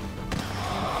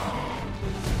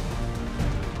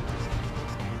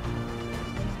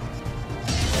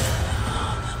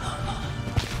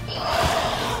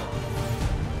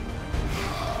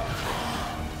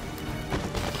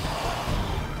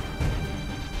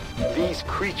 These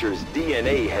creatures'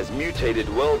 DNA has mutated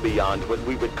well beyond what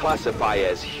we would classify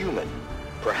as human.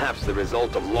 Perhaps the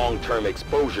result of long-term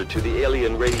exposure to the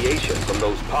alien radiation from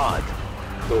those pods.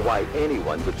 Though why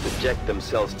anyone would subject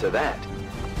themselves to that,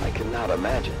 I cannot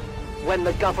imagine. When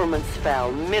the governments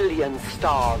fell, millions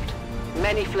starved.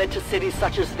 Many fled to cities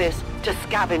such as this to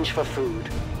scavenge for food.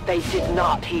 They did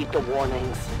not heed the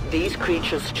warnings. These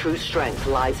creatures' true strength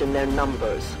lies in their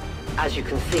numbers. As you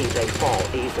can see, they fall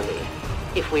easily.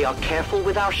 If we are careful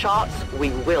with our shots, we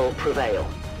will prevail.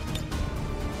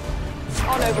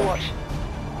 On Overwatch.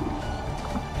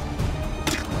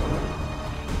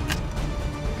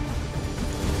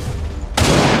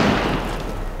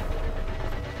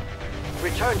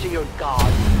 Return to your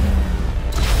god.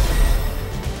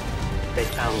 They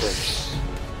found us.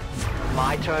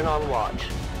 My turn on watch.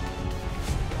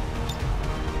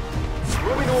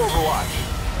 Moving to Overwatch.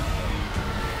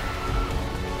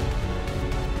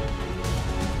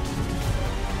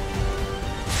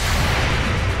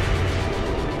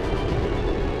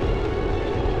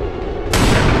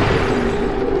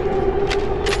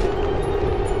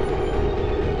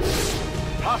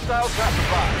 Hostile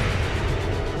classified.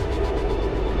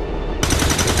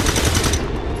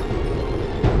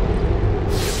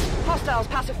 Hostiles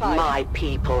pacified. My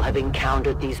people have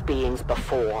encountered these beings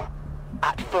before.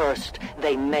 At first,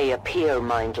 they may appear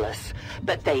mindless,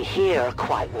 but they hear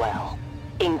quite well.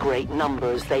 In great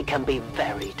numbers, they can be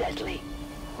very deadly.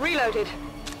 Reloaded.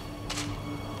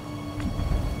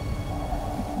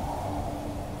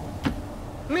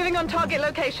 Moving on target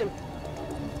location.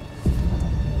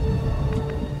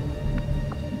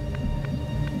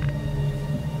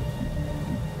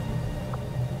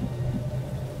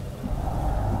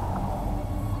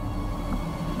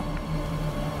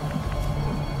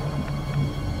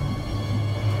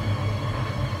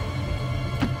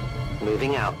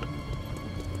 Moving out.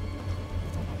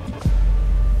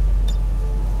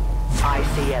 I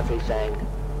see everything.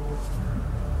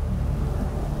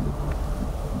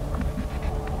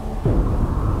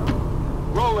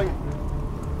 Rolling.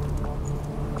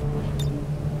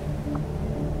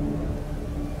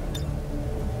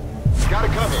 Got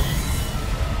it covered.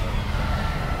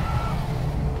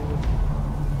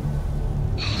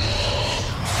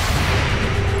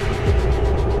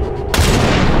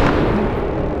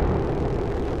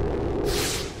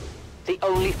 The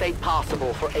only fate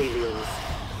possible for aliens.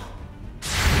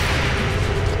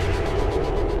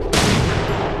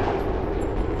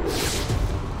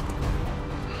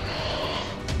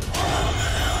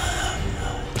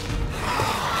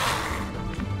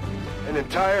 An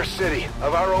entire city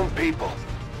of our own people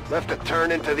left to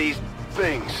turn into these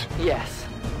things. Yes.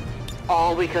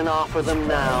 All we can offer them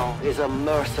now is a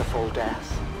merciful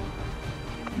death.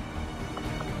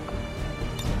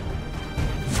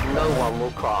 No one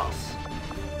will cross.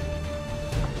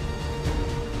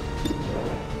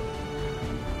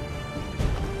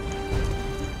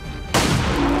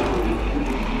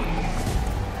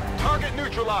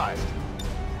 neutralized.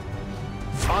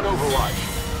 On overwatch.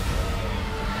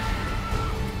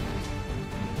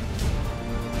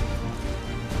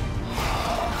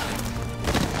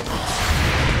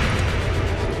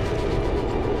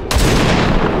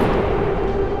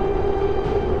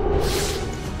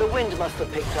 The wind must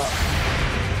have picked up.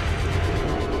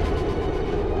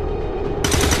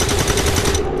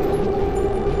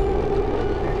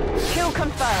 Kill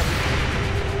confirmed.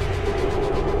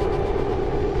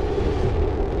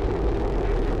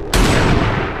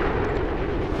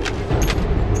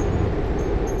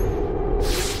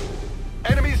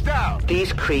 Enemies down!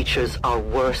 These creatures are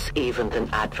worse even than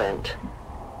Advent.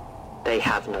 They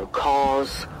have no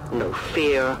cause, no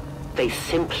fear. They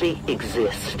simply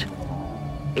exist.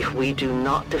 If we do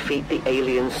not defeat the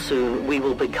aliens soon, we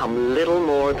will become little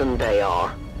more than they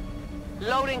are.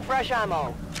 Loading fresh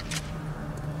ammo.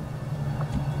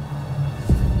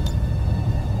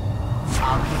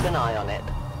 I'll keep an eye on it.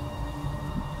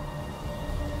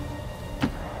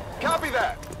 Copy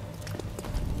that!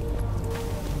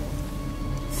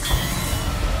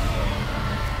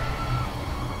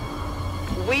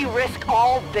 We risk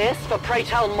all this for Pray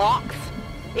Tell Mox?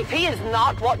 If he is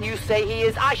not what you say he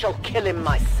is, I shall kill him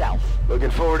myself.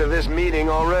 Looking forward to this meeting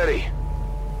already.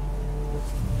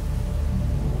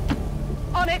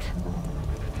 On it!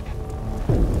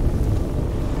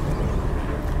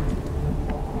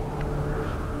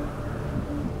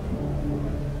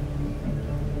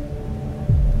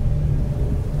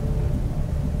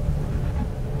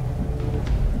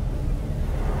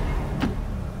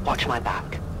 Watch my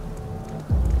back.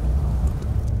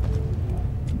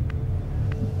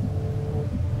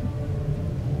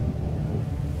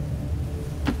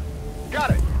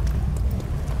 Got it!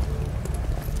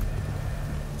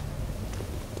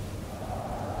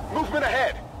 Movement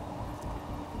ahead!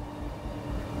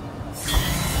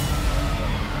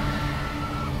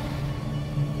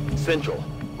 Central.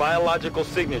 Biological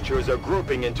signatures are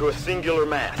grouping into a singular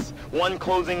mass. One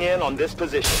closing in on this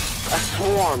position. A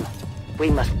swarm. We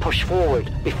must push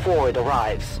forward before it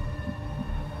arrives.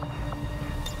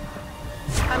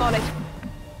 I'm on it.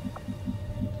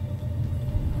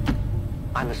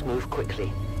 I must move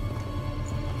quickly.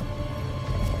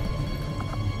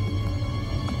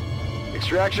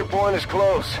 Extraction point is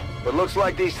close, but looks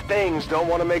like these things don't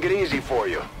want to make it easy for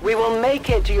you. We will make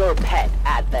it to your pet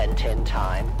Advent in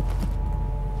time.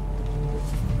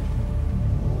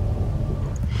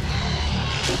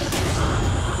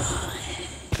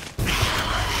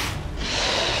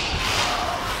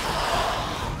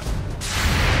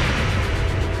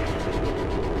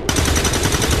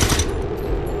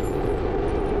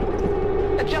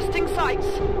 Adjusting sights.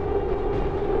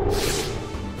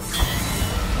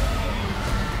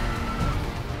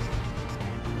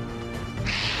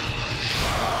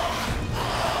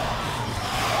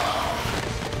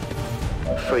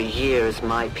 For years,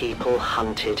 my people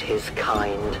hunted his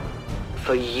kind.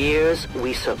 For years,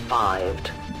 we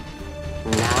survived.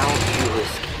 Now you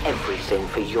risk everything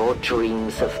for your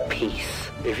dreams of peace.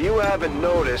 If you haven't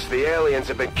noticed, the aliens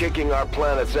have been kicking our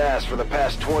planet's ass for the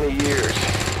past 20 years.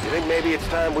 You think maybe it's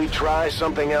time we try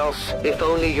something else? If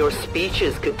only your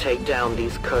speeches could take down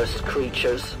these cursed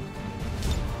creatures.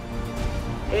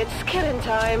 It's killing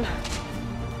time.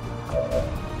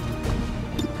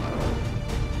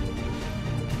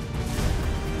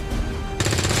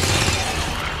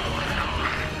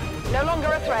 No longer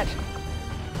a threat.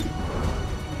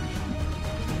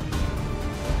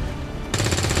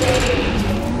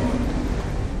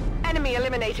 Enemy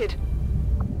eliminated.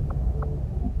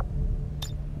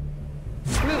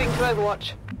 Moving to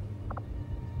Overwatch.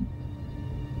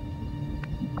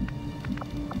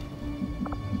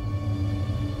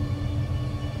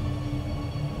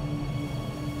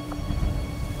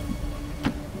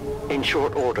 In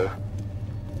short order.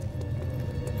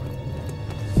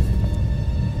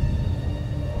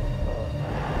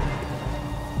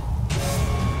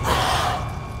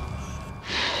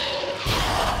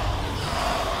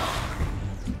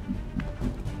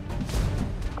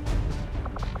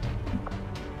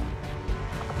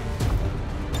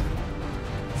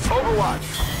 Overwatch!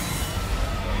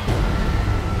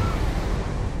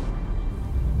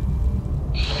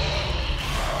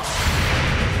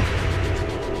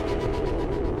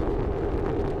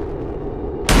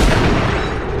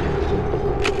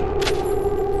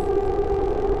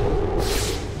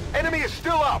 Enemy is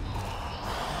still up!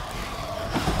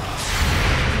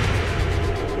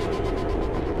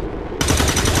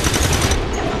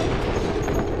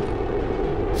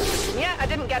 Yeah, I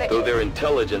didn't get it. Though their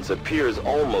intelligence appears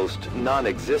almost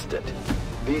non-existent,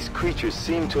 these creatures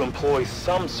seem to employ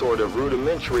some sort of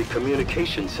rudimentary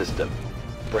communication system.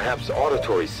 Perhaps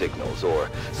auditory signals or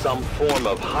some form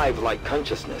of hive-like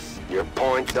consciousness. Your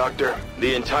point, Doctor?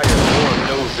 The entire swarm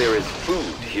knows there is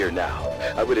food here now.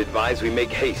 I would advise we make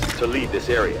haste to leave this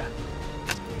area.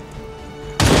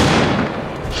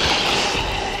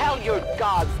 Tell your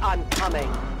gods I'm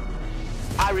coming.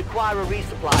 I require a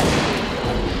resupply.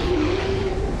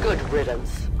 Good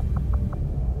riddance.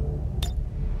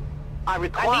 I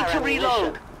need to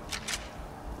reload.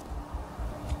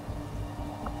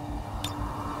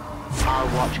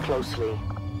 I'll watch closely.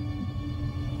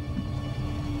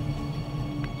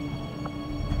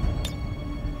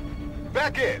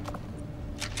 Back in!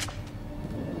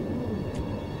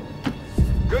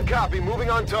 Good copy, moving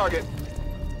on target.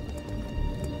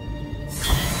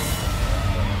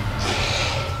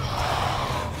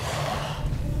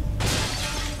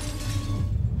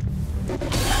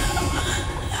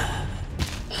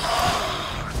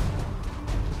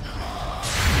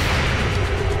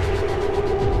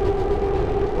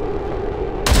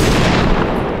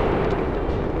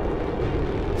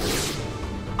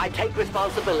 I take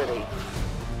responsibility.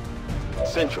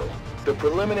 Central, the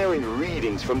preliminary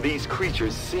readings from these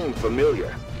creatures seem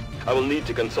familiar. I will need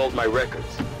to consult my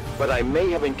records, but I may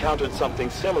have encountered something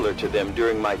similar to them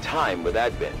during my time with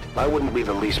Advent. I wouldn't be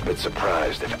the least bit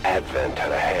surprised if Advent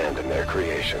had a hand in their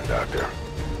creation, Doctor.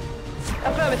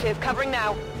 Affirmative, covering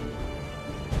now.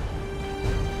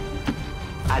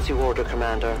 As you order,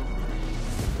 Commander.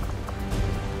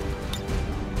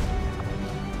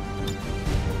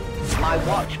 My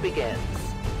watch begins.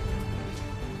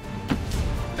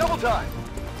 Double time!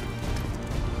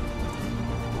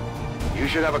 You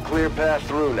should have a clear path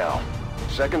through now.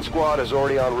 Second squad is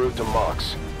already en route to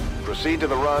Mox. Proceed to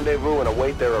the rendezvous and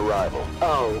await their arrival.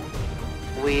 Oh,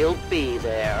 we'll be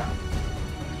there.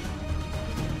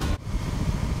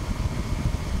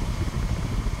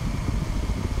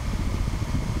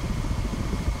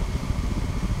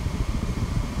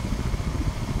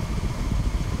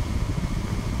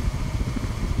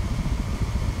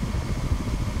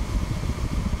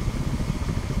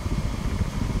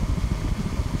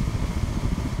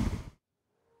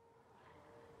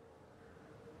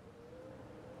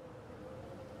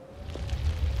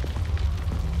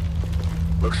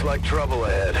 Looks like trouble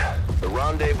ahead. The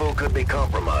rendezvous could be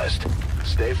compromised.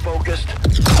 Stay focused.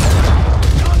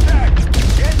 Contact!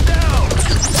 Get down!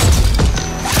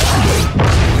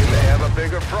 We may have a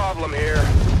bigger problem here.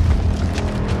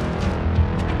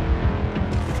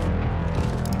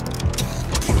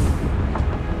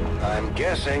 I'm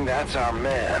guessing that's our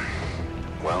man.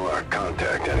 Well, our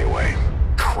contact anyway.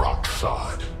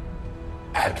 Kroxod.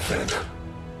 Advent.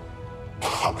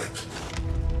 Puppet.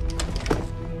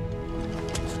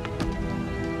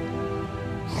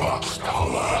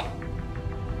 Moxtala.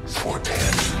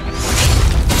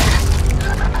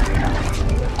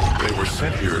 410. They were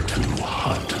sent here to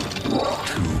hunt. To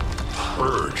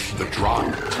purge the Drop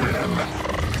 10.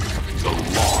 The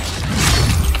Lost.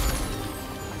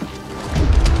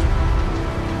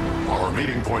 Our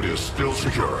meeting point is still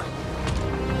secure.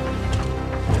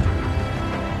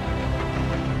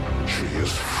 She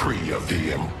is free of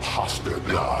the imposter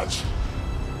gods.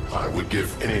 I would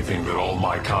give anything that all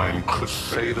my kind could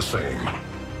say the same.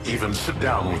 Even sit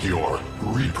down with your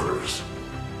Reapers.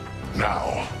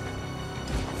 Now,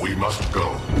 we must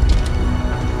go.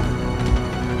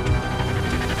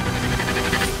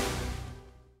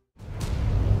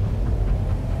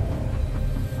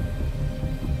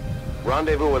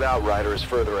 Rendezvous with Outrider is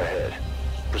further ahead.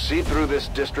 Proceed through this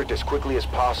district as quickly as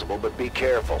possible, but be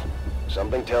careful.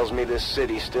 Something tells me this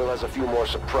city still has a few more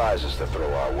surprises to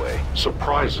throw our way.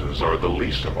 Surprises are the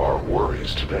least of our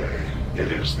worries today.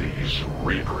 It is these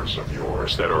Reapers of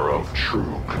yours that are of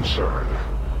true concern.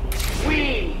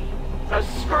 We, the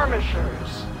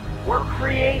Skirmishers, were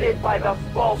created by the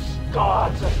false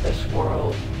gods of this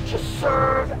world to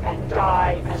serve and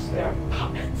die as their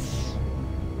puppets.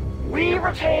 We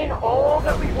retain all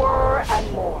that we were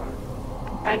and more.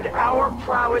 And our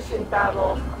prowess in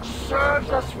battle serves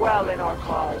us well in our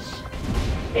cause.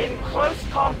 In close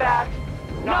combat,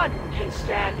 none can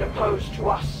stand opposed to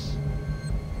us.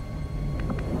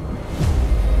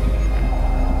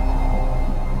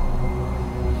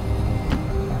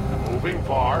 Moving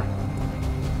far.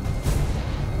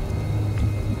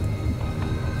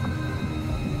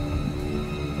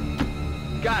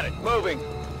 Got it, moving.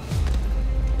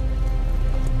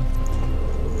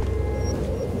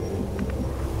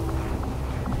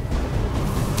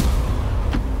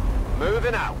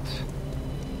 Moving out.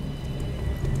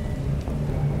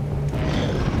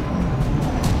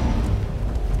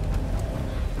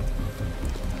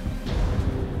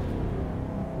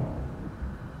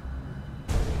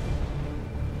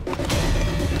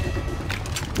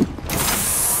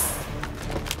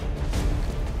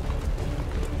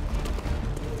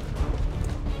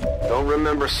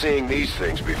 remember seeing these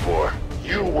things before.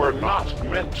 You were not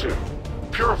meant to.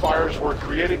 Purifiers were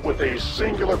created with a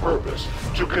singular purpose,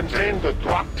 to contain the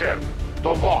Drakten,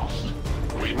 the Lost.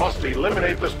 We must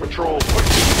eliminate this patrol quickly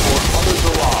before others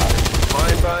arrive.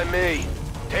 Fine by me.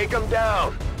 Take them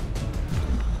down.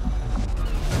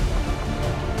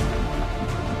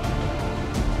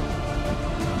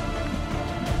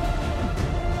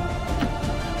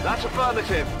 That's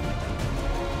affirmative.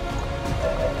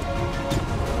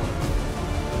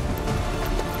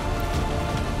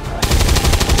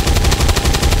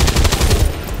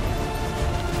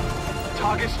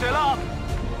 Target's still up.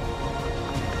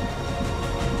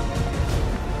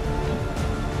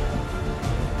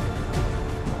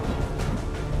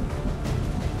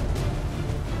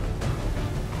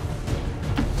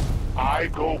 I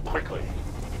go quickly.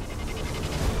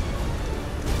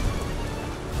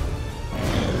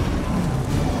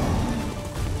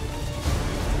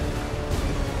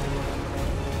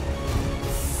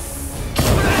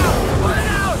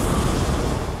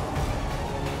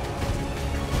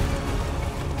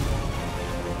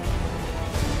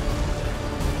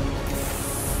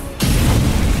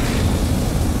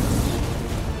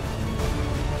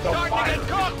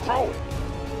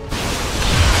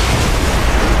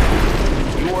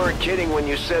 Kidding when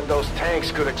you said those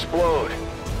tanks could explode.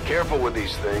 Careful with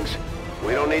these things.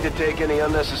 We don't need to take any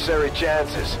unnecessary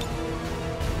chances.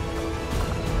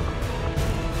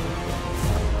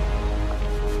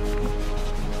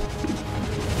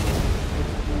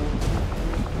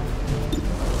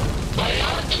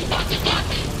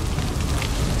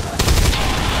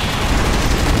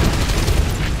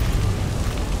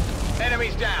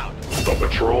 Enemies down. The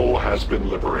patrol has been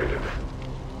liberated.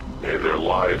 May their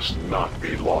lives not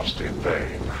be lost in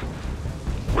vain.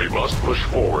 We must push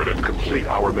forward and complete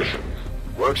our mission.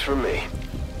 Works for me.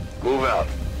 Move out.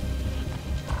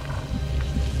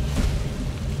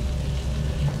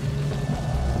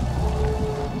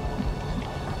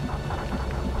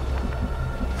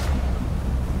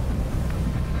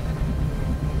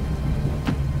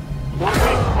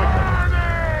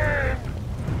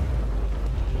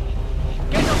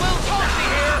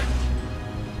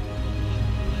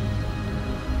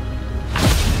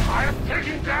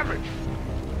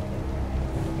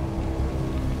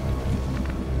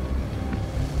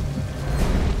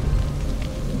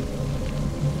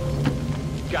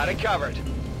 Got it covered.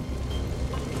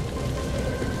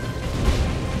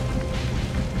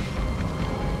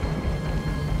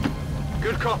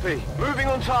 Good copy. Moving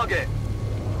on target.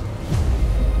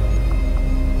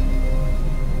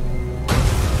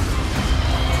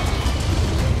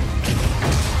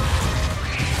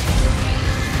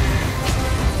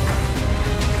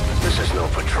 This is no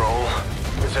patrol.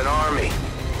 It's an army.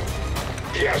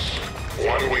 Yes,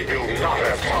 one we do not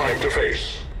have time to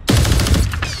face.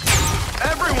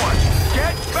 Everyone,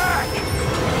 get back!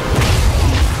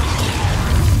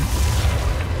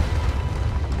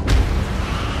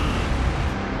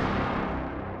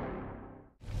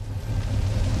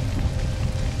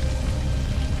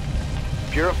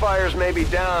 Purifiers may be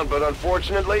down, but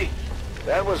unfortunately,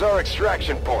 that was our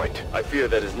extraction point. I fear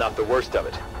that is not the worst of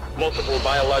it. Multiple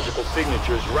biological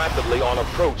signatures rapidly on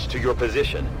approach to your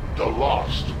position. The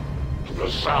Lost. The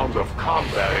sound of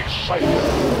combat excitement.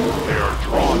 They are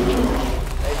drawn to it.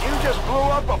 And you just blew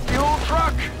up a fuel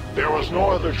truck? There was no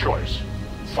other choice.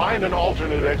 Find an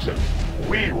alternate exit.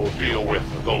 We will deal with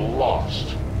the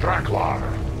Lost. Draklar.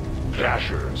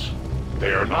 Dashers.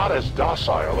 They are not as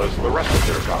docile as the rest of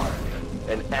their kind.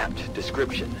 An apt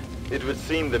description. It would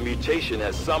seem the mutation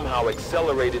has somehow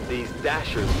accelerated these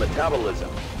Dashers' metabolism,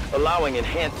 allowing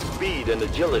enhanced speed and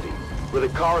agility, with a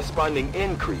corresponding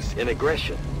increase in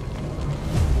aggression.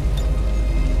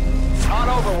 On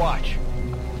Overwatch.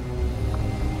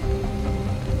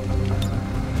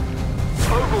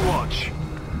 Overwatch.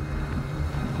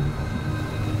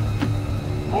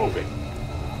 Moving.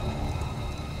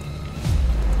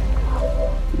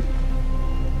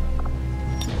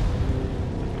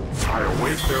 I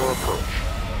await their approach.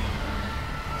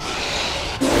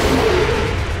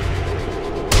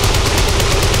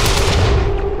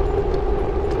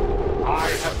 I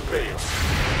have failed.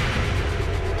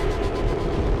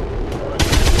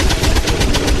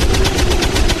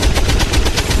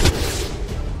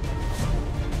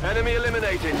 Enemy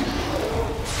eliminated.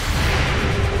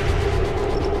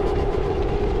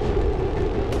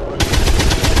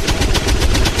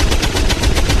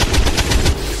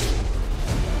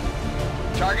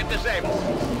 Target disabled.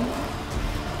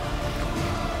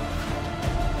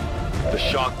 The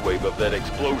shockwave of that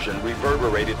explosion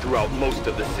reverberated throughout most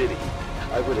of the city.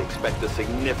 I would expect a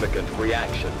significant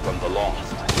reaction from the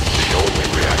Lost. The only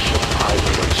reaction I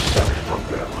will accept from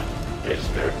them is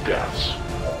their deaths.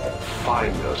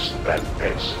 Find us, then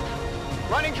face it.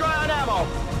 Running dry on ammo!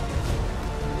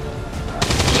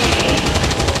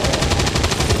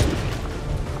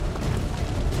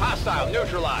 Hostile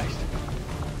neutralized.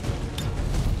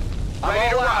 Ready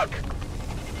to rock.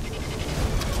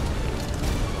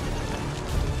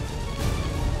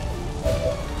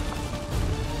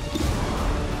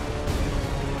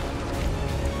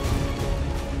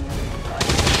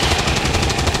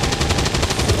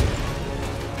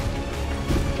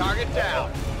 Target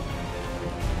down.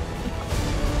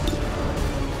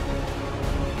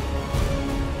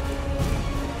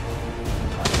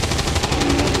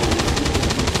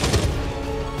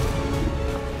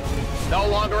 No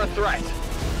longer a threat.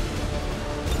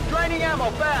 Draining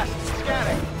ammo fast.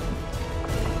 Scanning.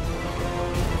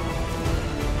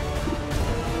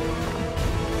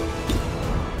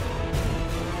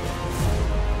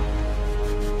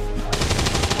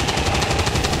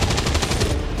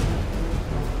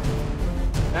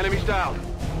 Enemies down.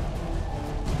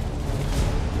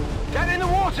 Get in the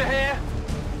water here.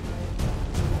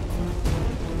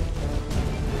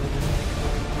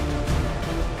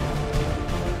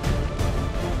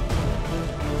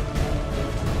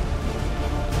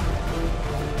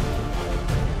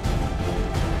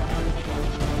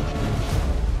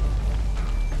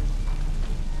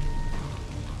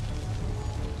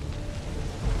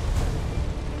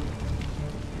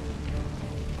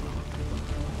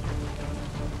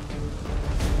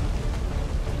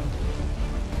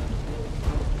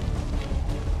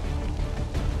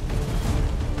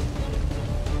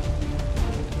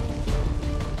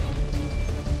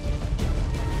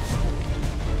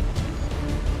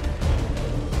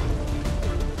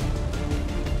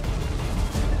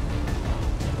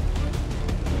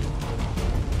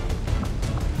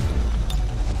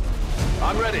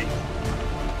 I'm ready.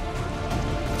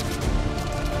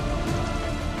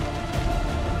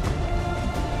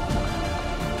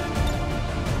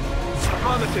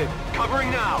 Affirmative. Covering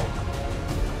now.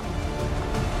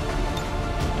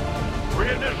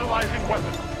 Reinitializing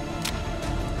weapon.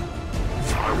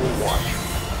 I will watch.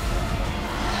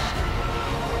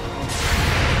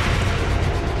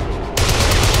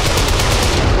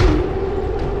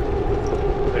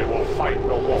 They will fight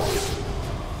no more.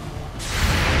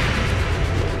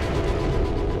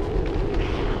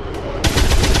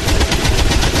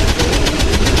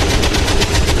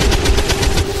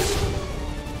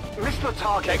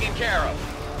 Taken care of.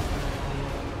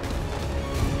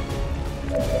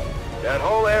 That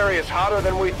whole area is hotter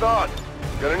than we thought.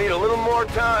 Gonna need a little more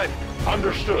time.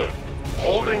 Understood.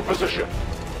 Holding position.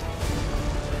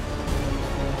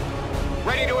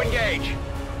 Ready to engage.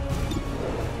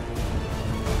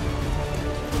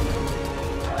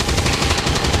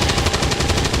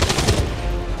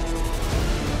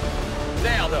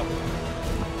 Nailed him.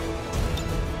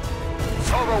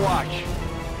 Overwatch.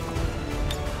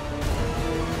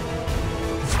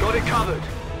 Got it covered.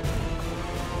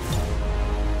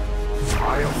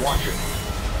 I am watching.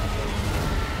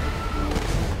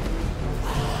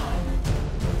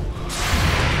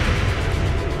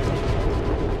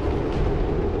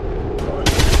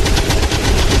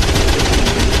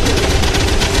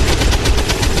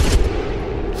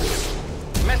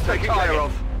 Missed the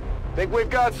target. Think we've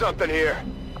got something here.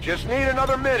 Just need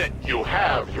another minute. You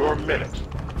have your minute.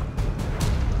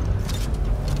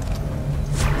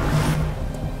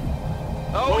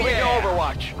 Oh, moving to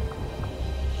Overwatch.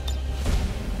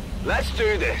 Let's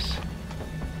do this.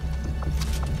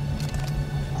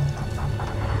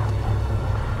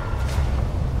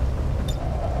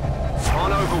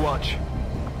 On Overwatch.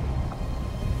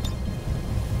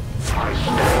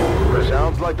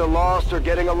 Sounds like the Lost are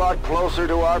getting a lot closer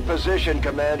to our position,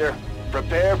 Commander.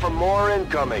 Prepare for more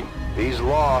incoming. These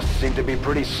Lost seem to be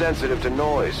pretty sensitive to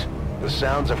noise. The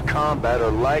sounds of combat are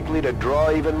likely to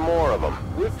draw even more of them.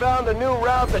 We've found a new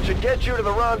route that should get you to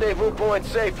the rendezvous point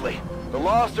safely. The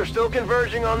Lost are still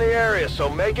converging on the area, so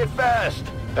make it fast.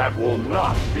 That will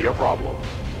not be a problem.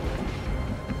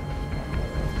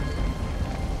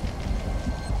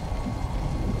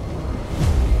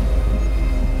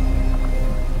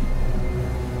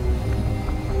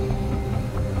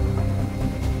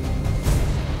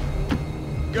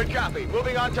 Good copy.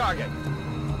 Moving on target.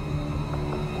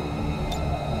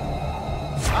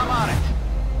 I'm on it.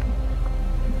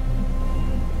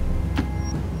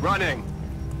 Running.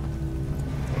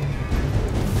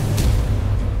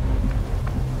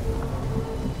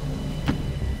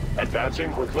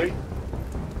 Advancing quickly.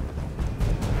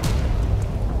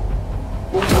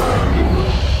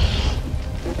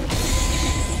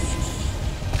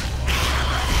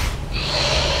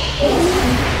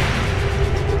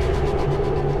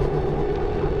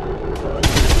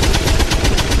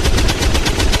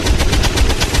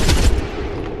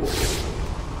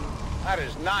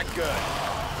 Not good.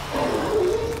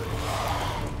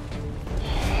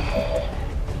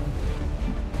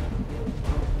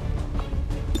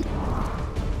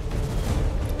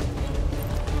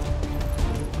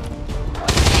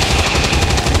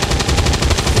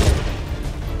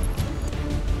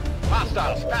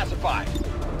 Hostiles pacified.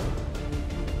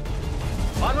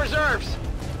 On reserves.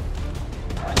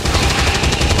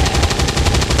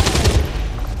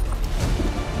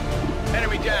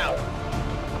 Enemy down.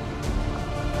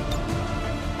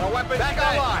 Our weapons back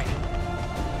online.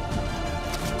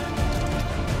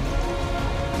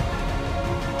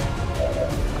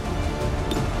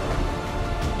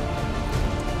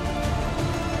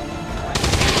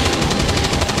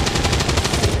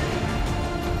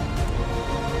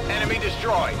 Enemy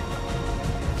destroyed.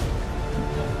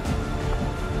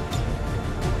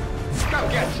 Come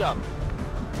get some.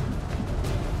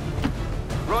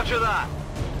 Roger that.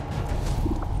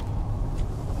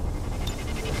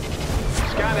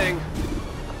 Scanning.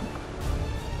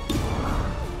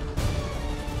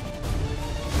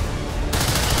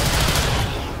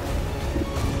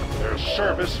 Their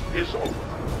service is over.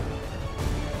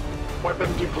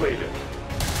 Weapon depleted.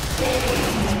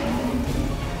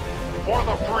 For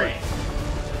the free.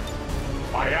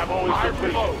 My ammo is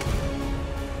depleted.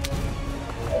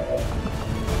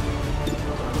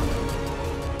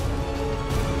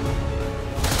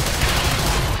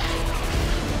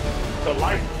 The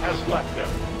light has left them.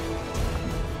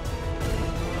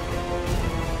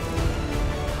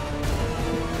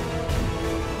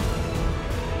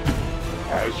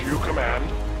 As you command.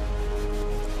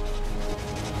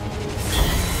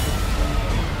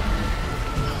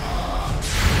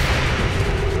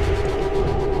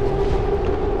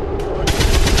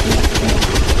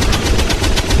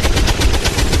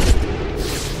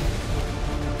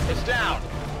 It's down.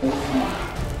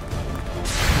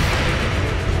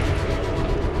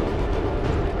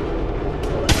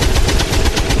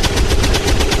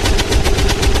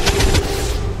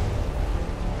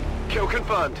 Kill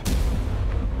confirmed.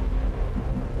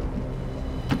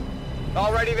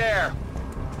 Already there.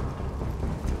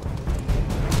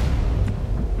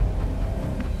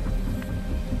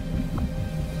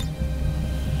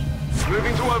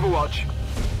 Moving to Overwatch.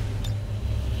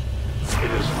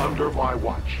 It is under my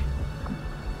watch.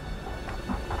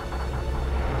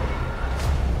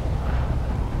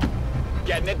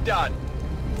 Getting it done.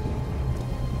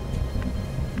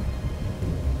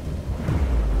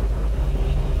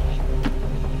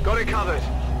 Got it covered.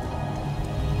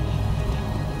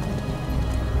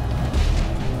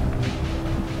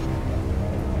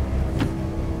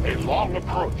 A long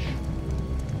approach.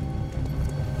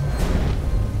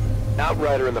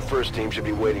 Outrider and the first team should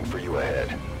be waiting for you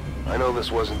ahead. I know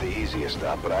this wasn't the easiest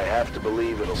stop, but I have to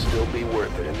believe it'll still be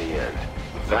worth it in the end.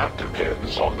 That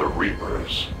depends on the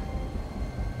Reapers.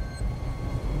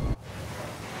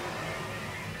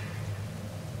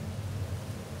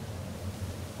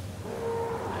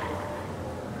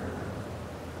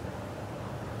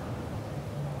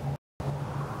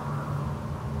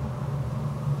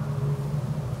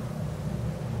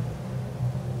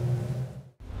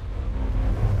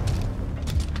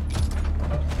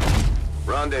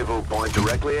 Rendezvous point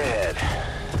directly ahead.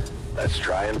 Let's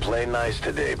try and play nice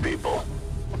today, people.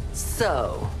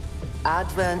 So,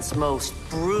 Advent's most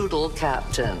brutal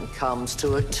captain comes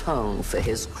to atone for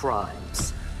his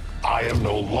crimes. I am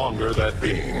no longer that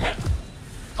being.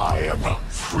 I am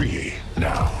free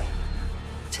now.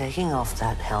 Taking off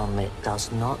that helmet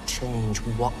does not change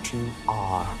what you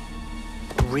are.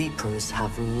 Reapers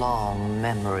have long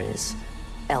memories.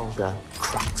 Elder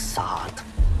Kruxard.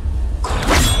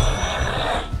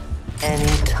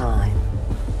 Anytime.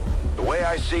 The way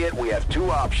I see it, we have two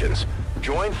options.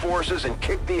 Join forces and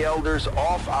kick the Elders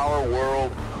off our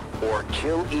world, or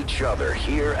kill each other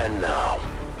here and now.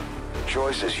 The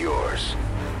choice is yours.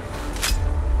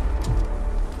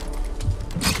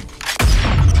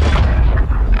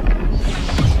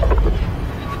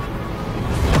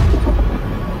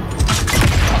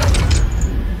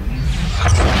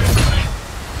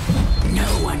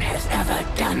 No one has ever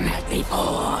done that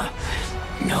before.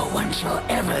 No one shall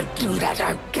ever do that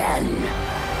again.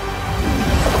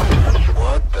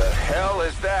 What the hell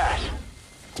is that?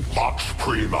 Vox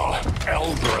Prima,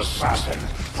 Elder Assassin,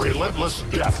 relentless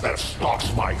death that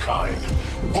stalks my kind.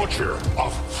 Butcher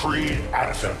of free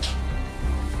Advent.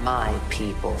 My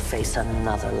people face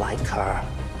another like her.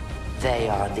 They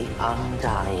are the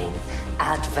undying,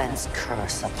 Advent's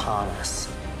curse upon us.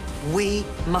 We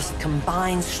must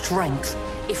combine strength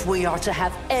if we are to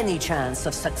have any chance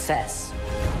of success.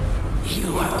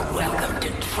 You are welcome to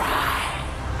try.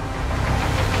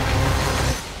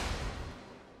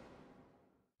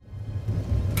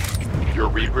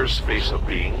 Reapers face a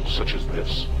being such as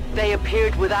this? They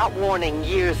appeared without warning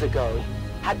years ago.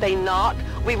 Had they not,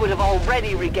 we would have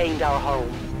already regained our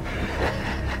home.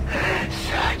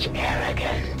 Such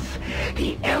arrogance.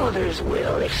 The Elder's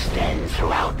will extends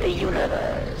throughout the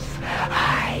universe.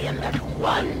 I am but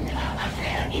one of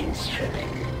their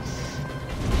instruments.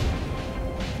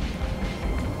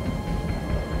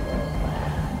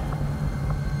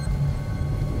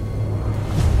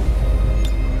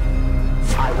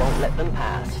 I won't let them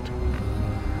past.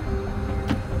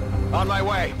 On my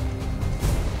way.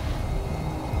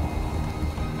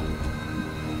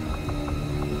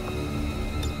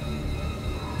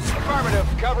 Affirmative,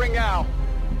 covering now.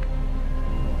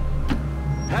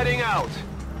 Heading out.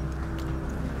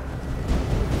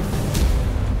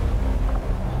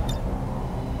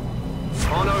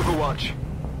 On Overwatch.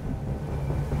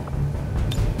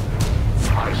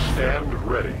 I stand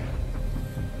ready.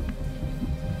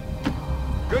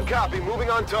 Good copy, moving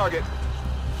on target.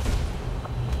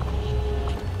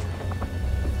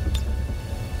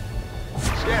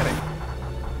 Scanning.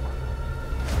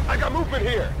 I got movement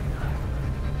here.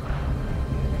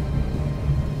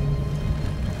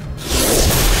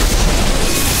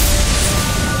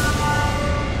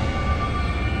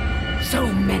 So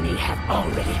many have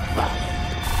already fallen.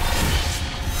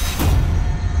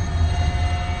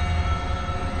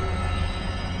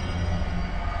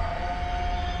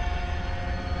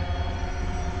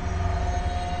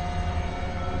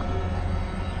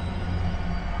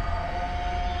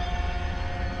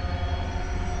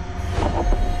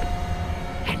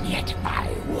 And yet my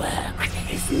work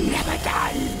is never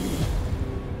done.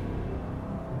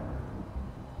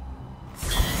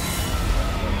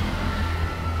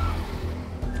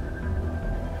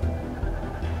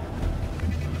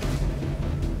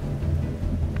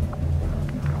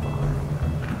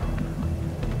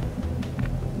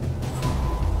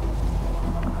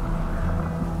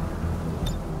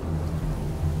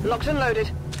 Locked and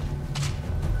loaded.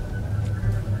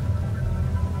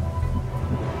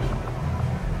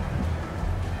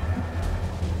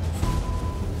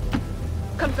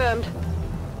 Confirmed.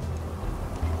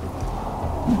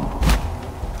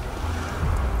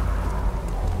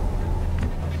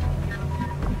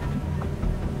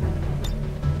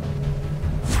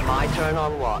 My turn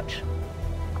on watch.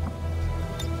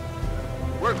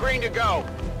 We're green to go.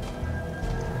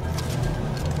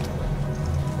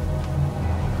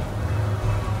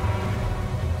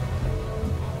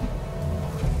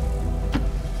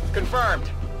 Confirmed.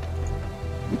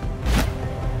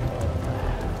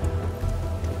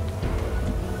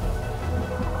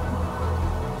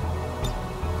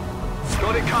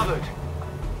 Got it covered.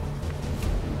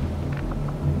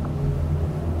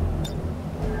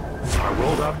 I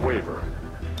will not waver.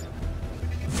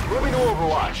 Moving to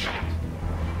Overwatch.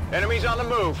 Enemies on the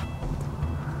move.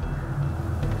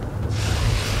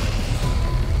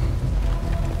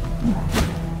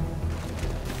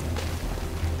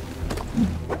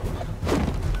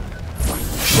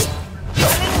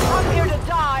 I'm here to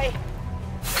die.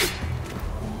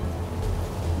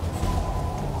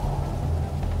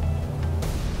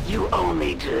 You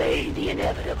only delay the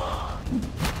inevitable.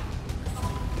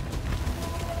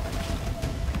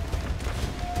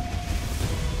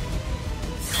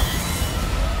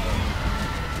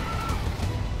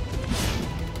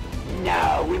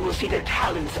 Now we will see the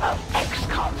talents of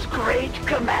XCOM's great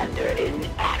commander in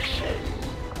action.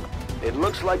 It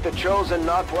looks like the Chosen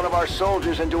knocked one of our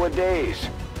soldiers into a daze.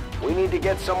 We need to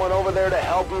get someone over there to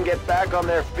help them get back on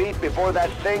their feet before that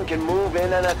thing can move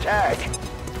in and attack.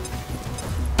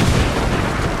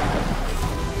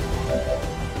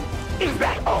 Is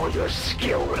that all your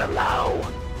skill would allow?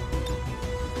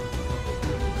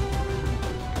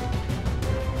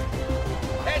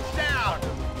 Heads down!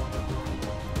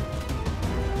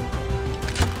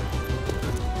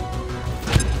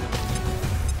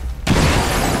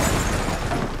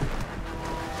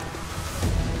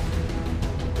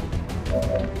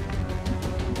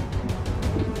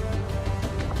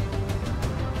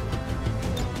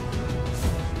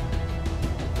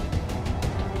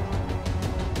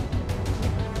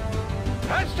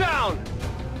 Heads down!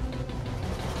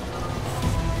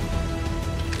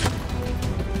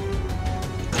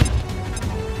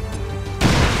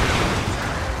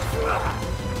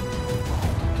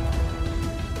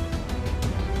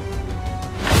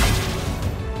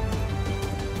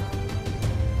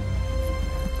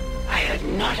 I had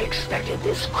not expected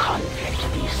this conflict to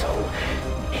be so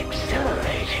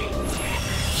exhilarating.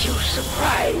 You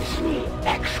surprised me,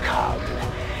 XCOM.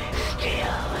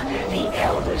 Still, the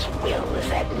Elder's will is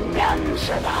that none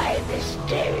survive this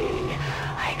day.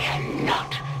 I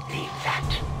cannot leave that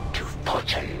to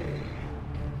fortune.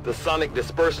 The sonic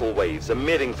dispersal waves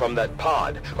emitting from that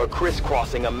pod are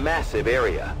crisscrossing a massive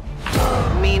area.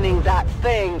 Meaning that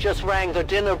thing just rang the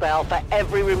dinner bell for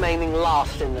every remaining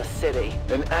Lost in the city.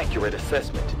 An accurate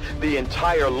assessment. The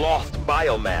entire Lost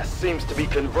biomass seems to be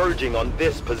converging on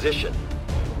this position.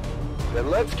 Then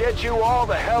let's get you all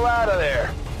the hell out of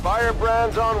there.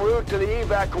 Firebrand's en route to the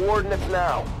evac coordinates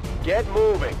now. Get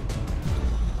moving.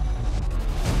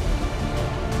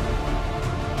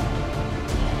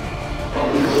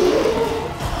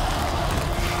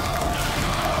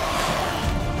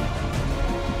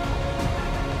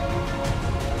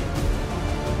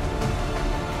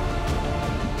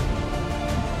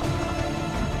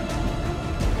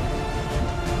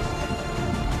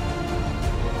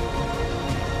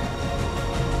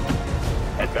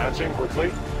 Advancing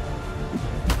quickly.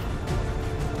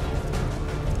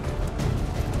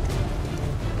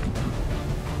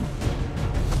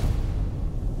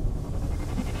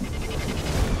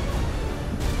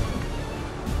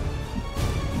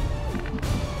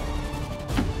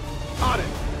 On it!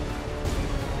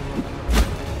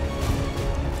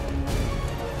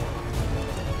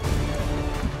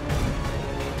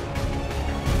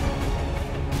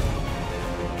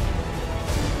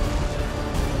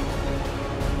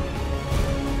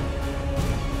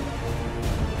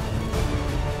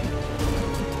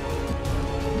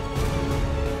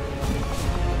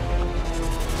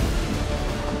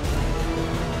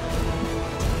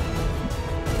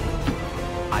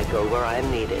 I go where I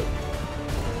am needed.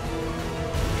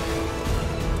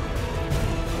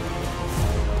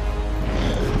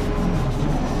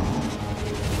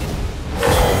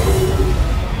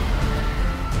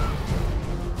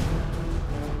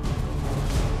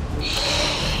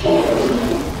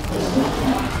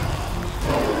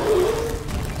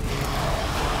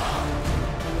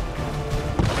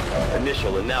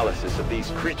 Initial analysis of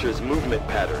these creatures' movement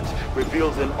patterns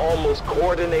reveals an almost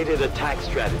coordinated attack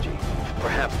strategy.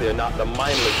 Perhaps they're not the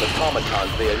mindless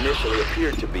automatons they initially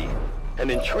appeared to be. An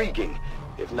intriguing,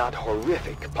 if not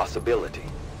horrific, possibility.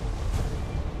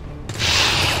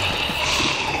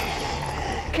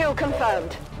 Kill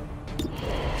confirmed.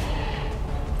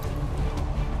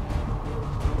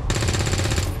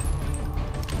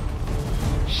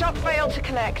 Shot failed to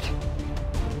connect.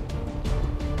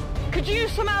 Could you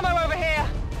use some ammo over here?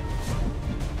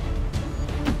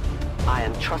 I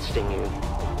am trusting you.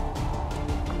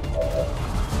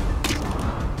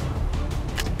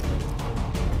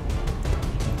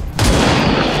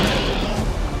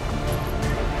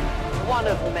 One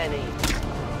of many.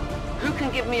 Who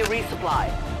can give me a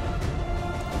resupply?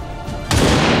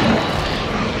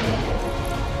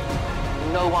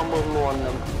 No one will mourn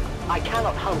them. I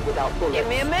cannot hunt without bullets. Give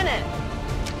me a minute.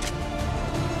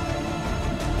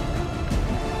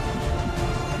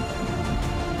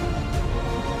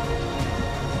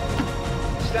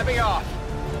 Stepping off.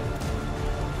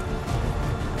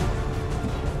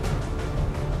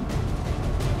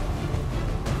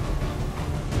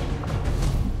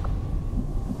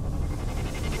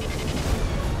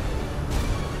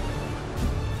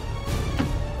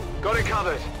 Got it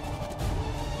covered.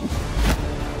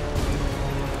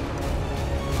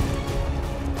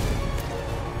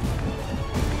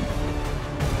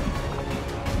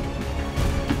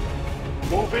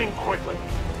 Moving quickly.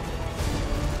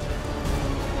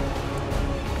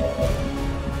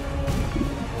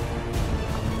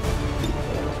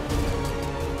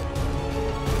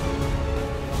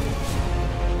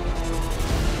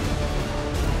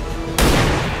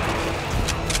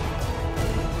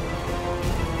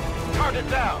 Target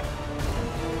down.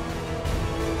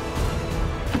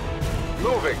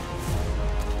 Moving.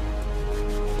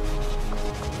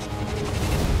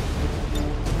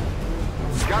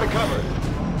 Got it covered.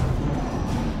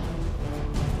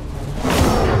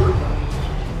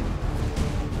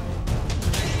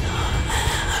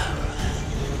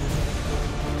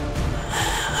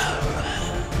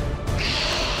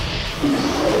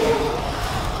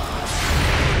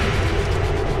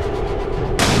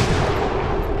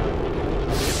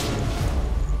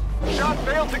 Shot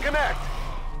failed to connect.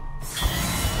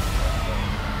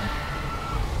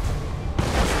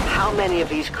 How many of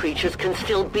these creatures can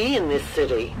still be in this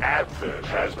city? Advent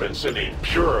has been sending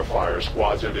purifier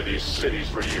squads into these cities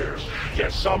for years,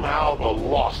 yet somehow the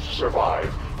Lost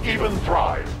survive, even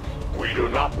thrive. We do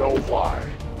not know why.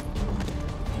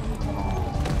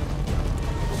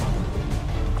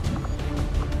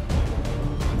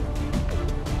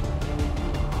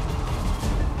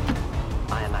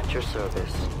 I am at your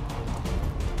service.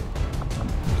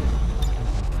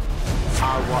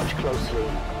 I'll watch closely.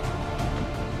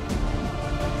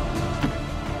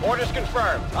 Orders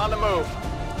confirmed. On the move.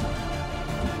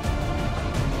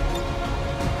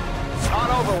 On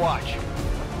Overwatch.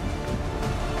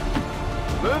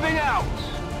 Moving out.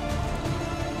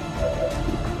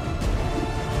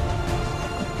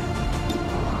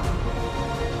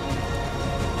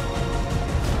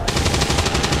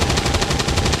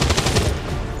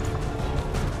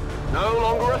 No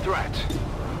longer a threat.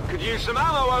 Could use some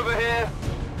ammo over here.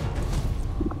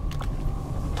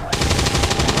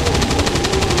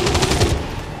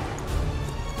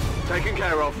 Taken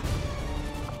care of.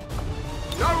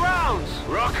 No rounds!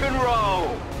 Rock and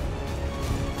roll!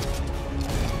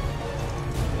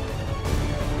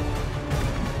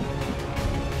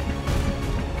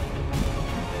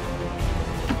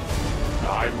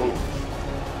 I move.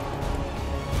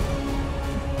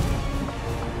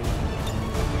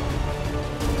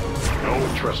 No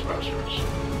trespassers.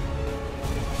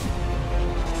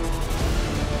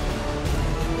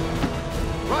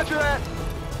 Roger that!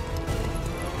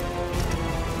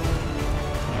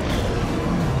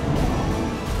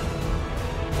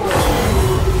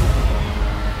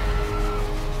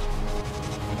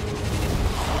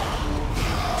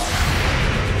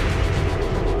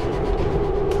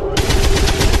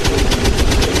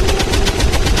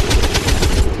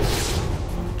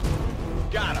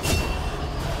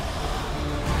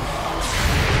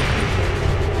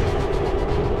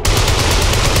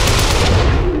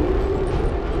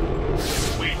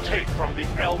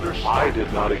 I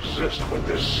did not exist when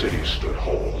this city stood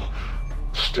whole.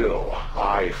 Still,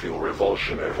 I feel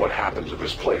revulsion at what happened to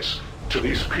this place, to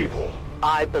these people.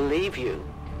 I believe you.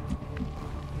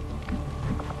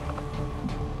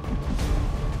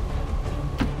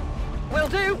 Will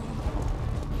do.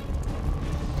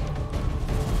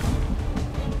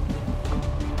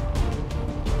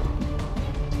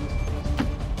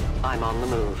 I'm on the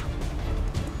move.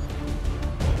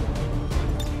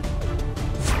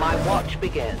 My watch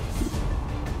begins.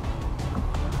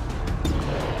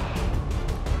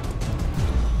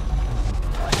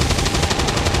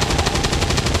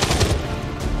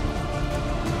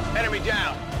 Enemy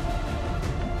down.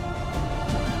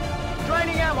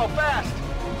 Draining ammo fast.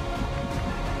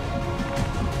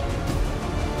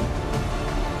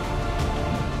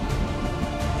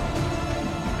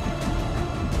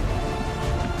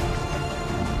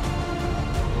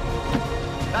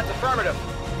 That's affirmative.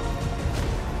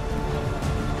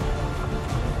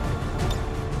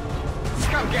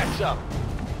 Come get some.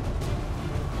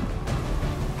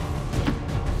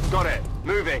 Got it.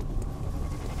 Moving.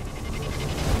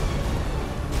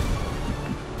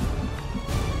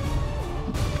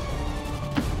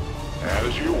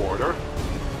 As you order.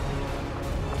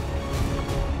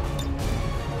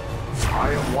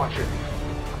 I am watching.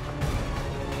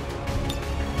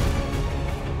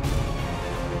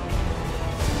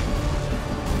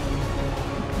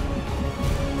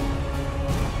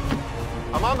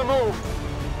 I'm on the move.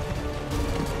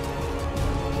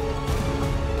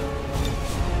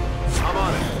 I'm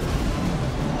on it.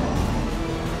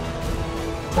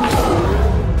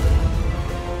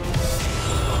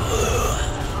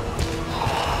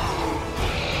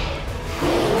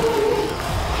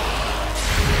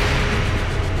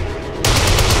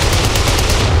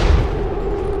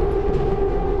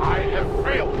 I have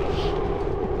failed us.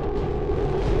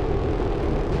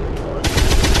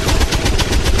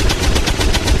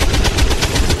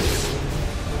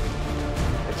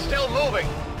 It's still moving.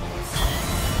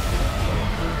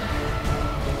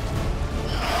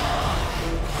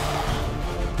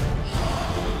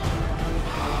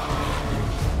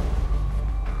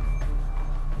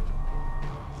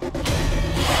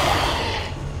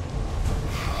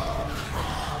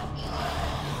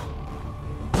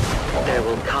 There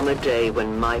will come a day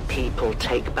when my people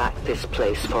take back this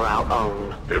place for our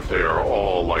own. If they are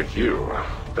all like you,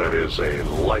 that is a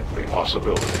likely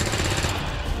possibility.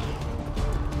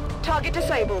 Target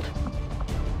disabled.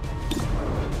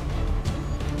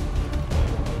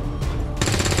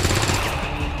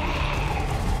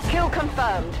 Kill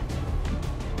confirmed.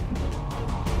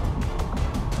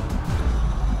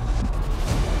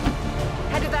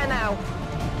 Headed there now.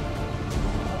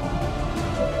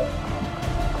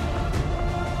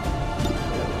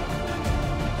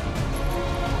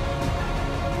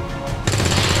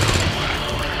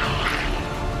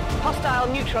 Hostile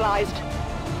neutralized.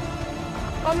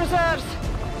 On reserves.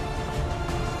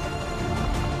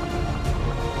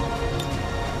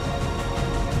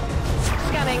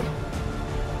 Scanning.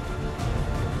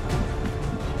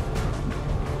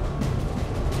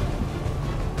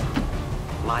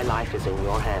 My life is in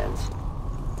your hands.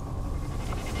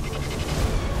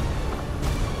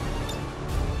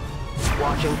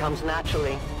 Watching comes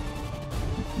naturally.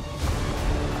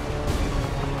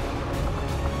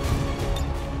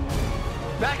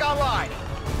 Back online!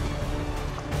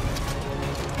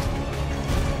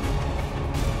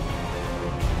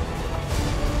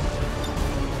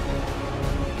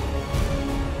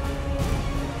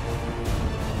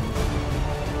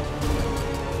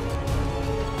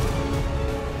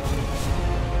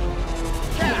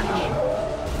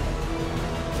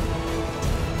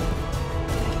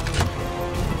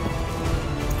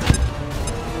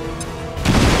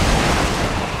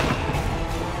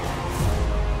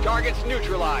 Target's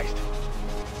neutralized.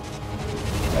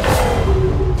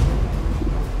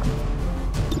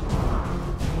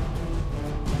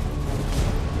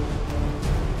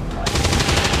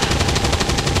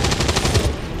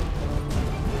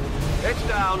 It's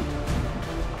down.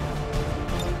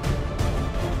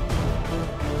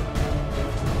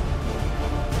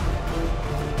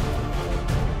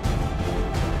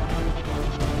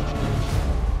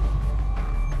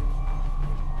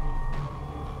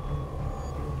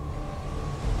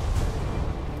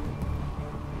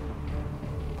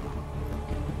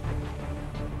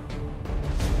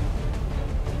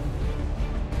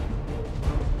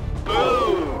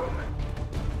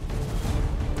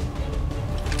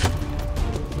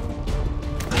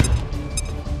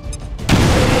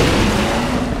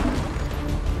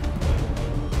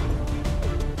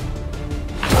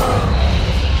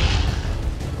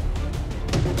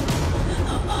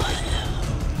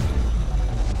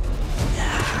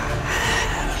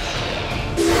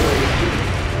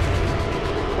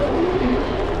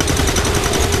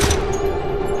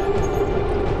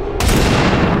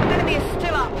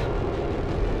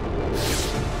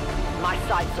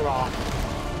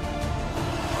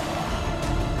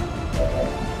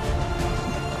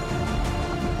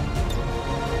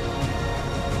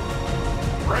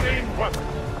 Bringing weapon.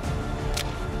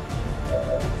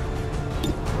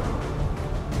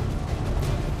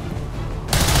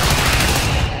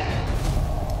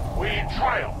 We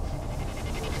triumph.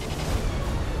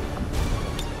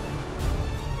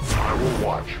 I will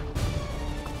watch.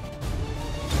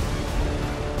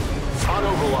 On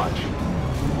Overwatch.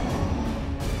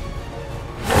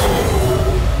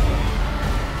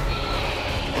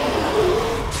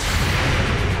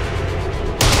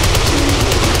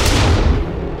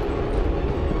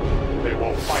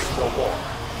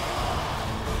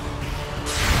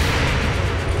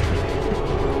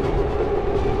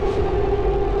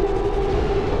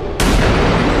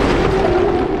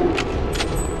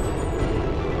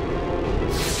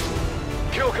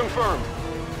 Confirmed.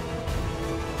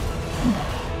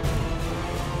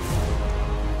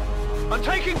 I'm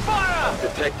taking fire!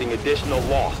 Detecting additional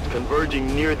Lost converging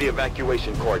near the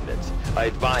evacuation coordinates. I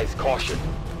advise caution.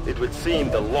 It would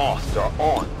seem the Lost are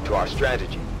on to our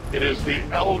strategy. It is the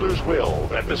Elder's will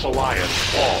that this alliance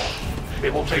fall.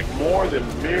 It will take more than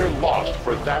mere Lost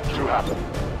for that to happen.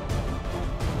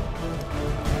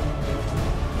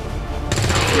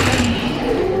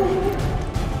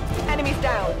 Enemies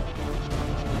down.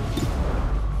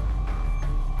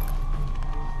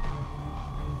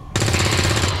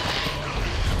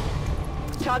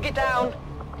 Target down.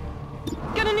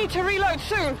 Gonna need to reload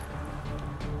soon.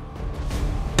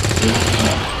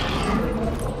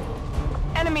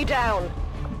 Enemy down.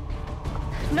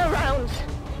 No rounds.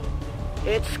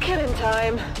 It's killing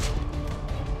time.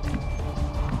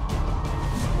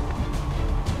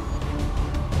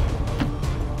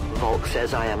 Volk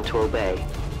says I am to obey.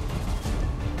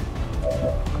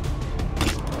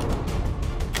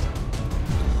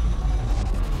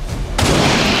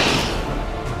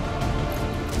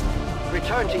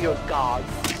 Return to your gods.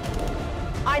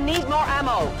 I need more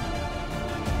ammo.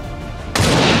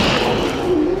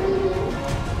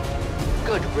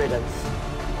 Good riddance.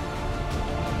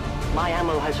 My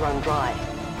ammo has run dry.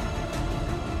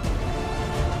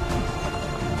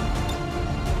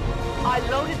 I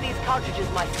loaded these cartridges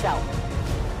myself.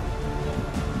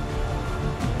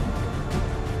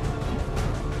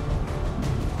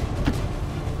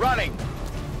 Running.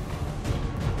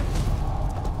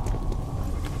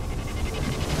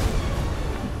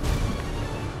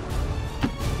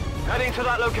 Heading to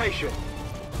that location.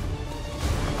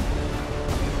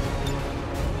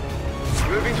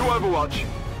 Moving to Overwatch.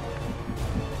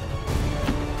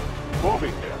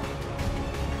 Moving there.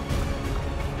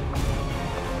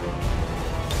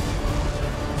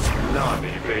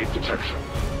 Non-evade detection.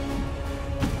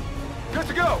 Good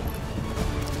to go.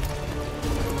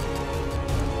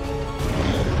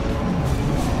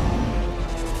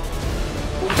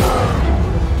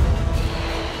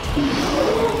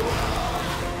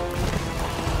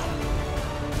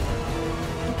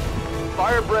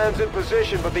 Firebrand's in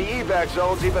position, but the evac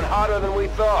zone's even hotter than we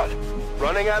thought.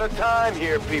 Running out of time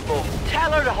here, people.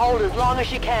 Tell her to hold as long as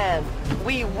she can.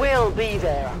 We will be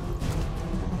there.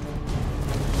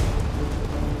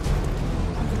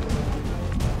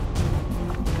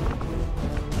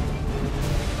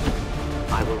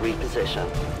 I will reposition.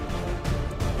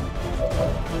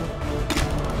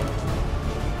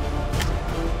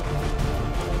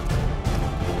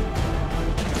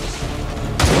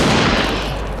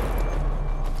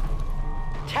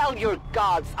 Tell your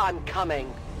gods I'm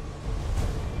coming.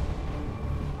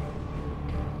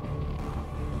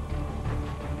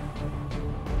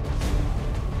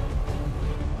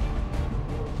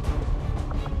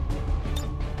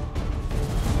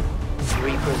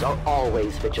 Reapers are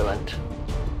always vigilant.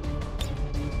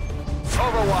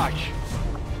 Overwatch!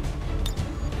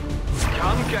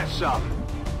 Come get some!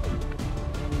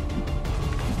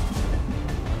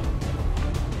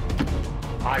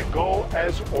 I go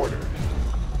as ordered.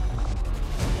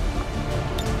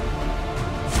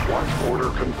 Watch order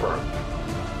confirmed.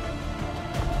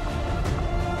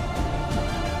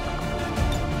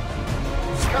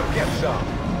 Come get some!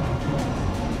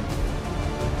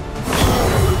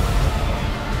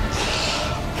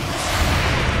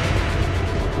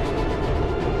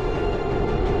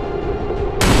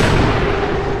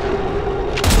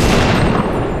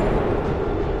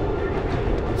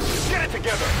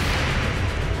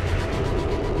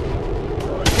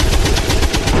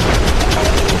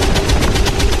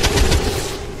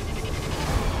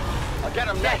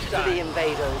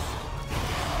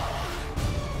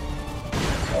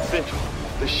 Central,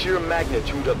 the sheer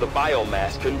magnitude of the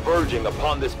biomass converging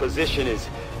upon this position is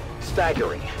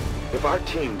staggering. If our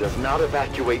team does not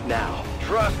evacuate now...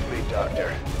 Trust me,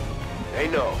 Doctor. They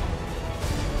know.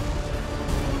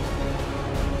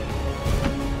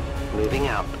 Moving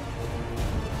out.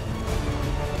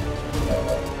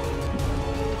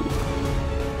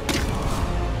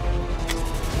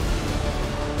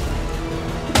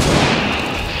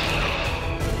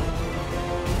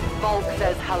 Volk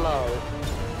says hello.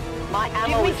 My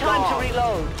ammo is gone. Give me time to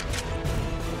reload.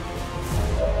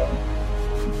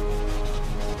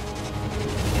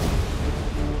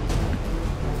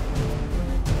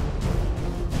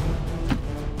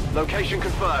 Location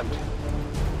confirmed.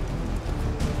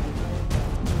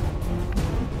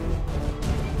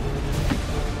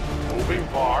 Moving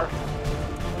far.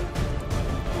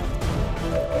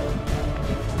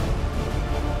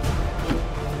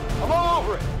 I'm all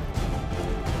over it.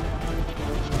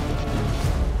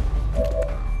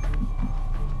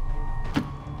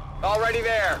 Already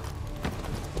there.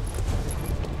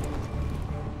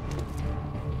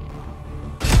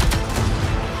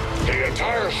 The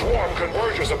entire swarm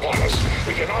converges upon us.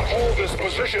 We cannot hold this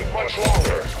position much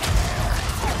longer.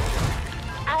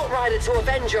 Outrider to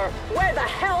Avenger, where the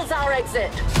hell's our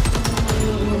exit?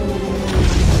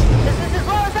 This is as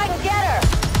low as I can get her!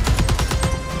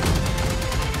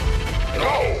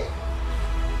 No!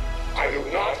 I do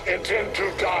not intend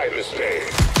to die this day.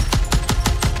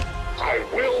 I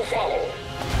will follow.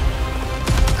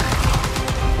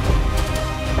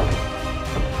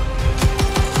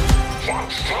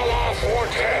 Foxtala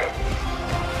 410.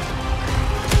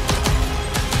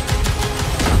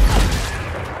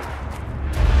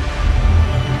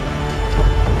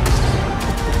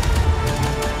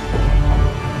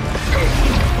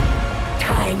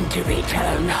 Time to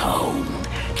return home,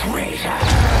 traitors!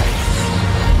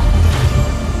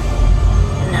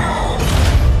 No.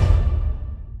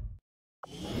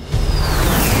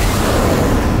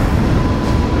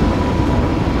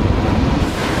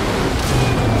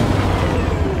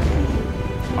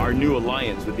 Our new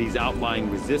alliance with these outlying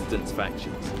resistance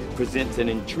factions presents an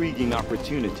intriguing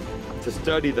opportunity to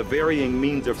study the varying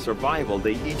means of survival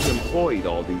they each employed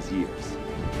all these years.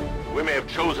 We may have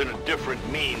chosen a different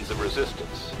means of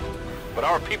resistance, but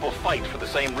our people fight for the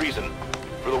same reason,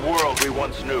 for the world we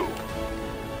once knew.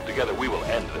 Together we will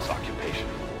end this occupation,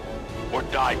 or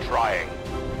die trying.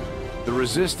 The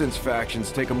resistance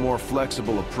factions take a more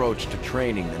flexible approach to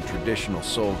training than traditional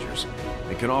soldiers.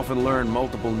 They can often learn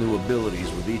multiple new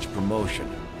abilities with each promotion.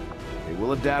 They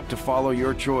will adapt to follow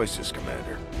your choices,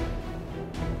 Commander.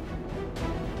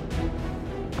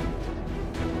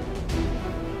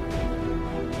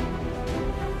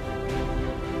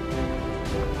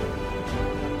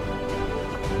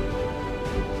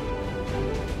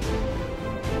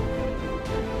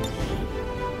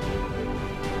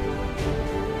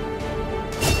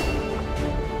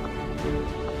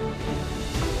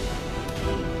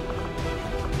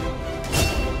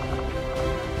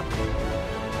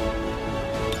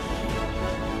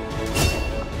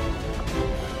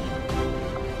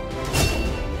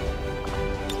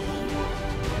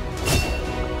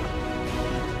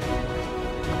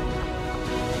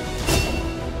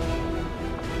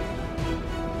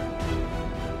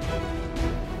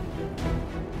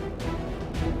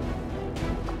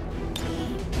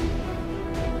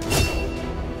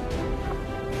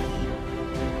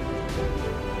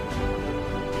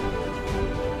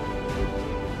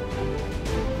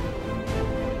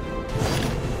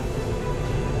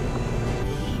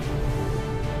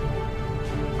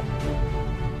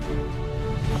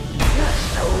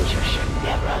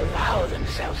 never allow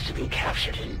themselves to be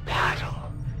captured in battle.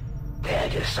 Their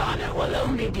dishonor will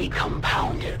only be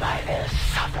compounded by their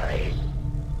suffering.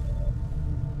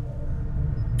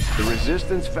 The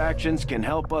Resistance factions can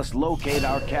help us locate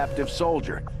our captive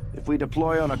soldier if we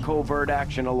deploy on a covert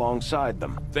action alongside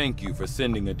them. Thank you for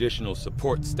sending additional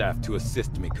support staff to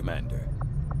assist me, Commander.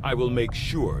 I will make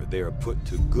sure they are put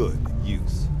to good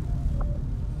use.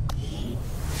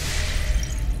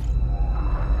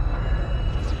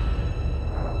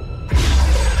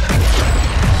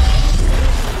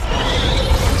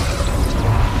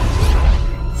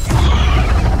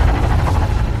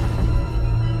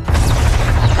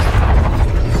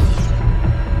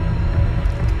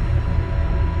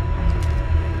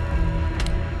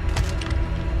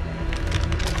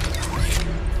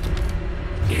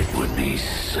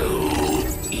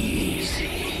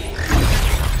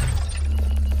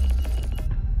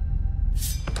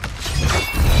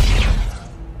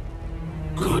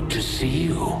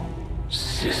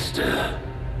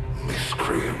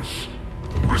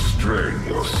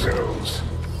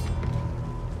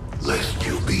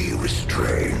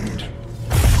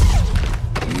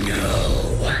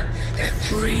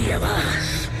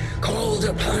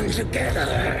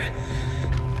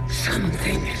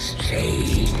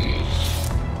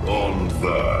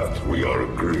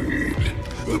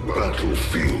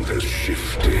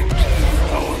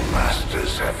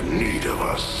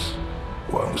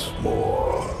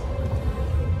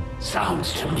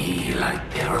 Sounds to me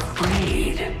like they're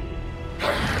afraid.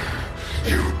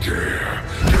 You dare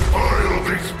defile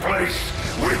this place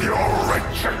with your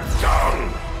wretched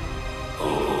tongue?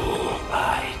 Oh,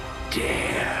 I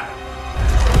dare.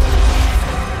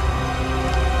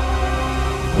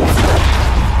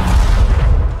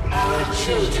 Our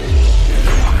children.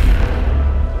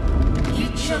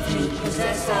 Each of you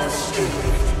possess our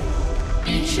strength.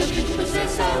 Each of you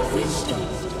possess our wisdom.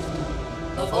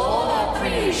 Of all our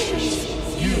creations,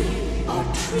 you are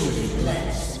truly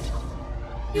blessed.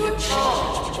 Your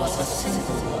charge was a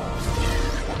simple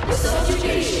one. The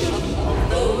subjugation of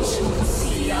those who would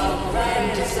see our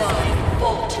grand design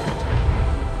falter.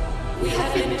 We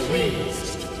have been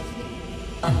pleased.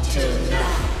 Until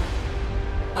now.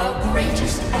 Our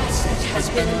greatest asset has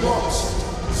been lost,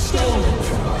 stolen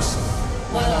from us,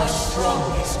 while our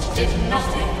strongest did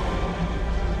nothing.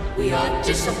 We are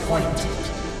disappointed.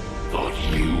 Thought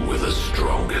you were the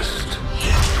strongest.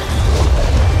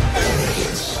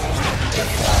 Arrogance,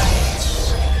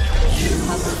 defiance. You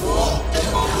have fought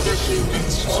among the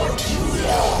humans for too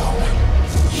long.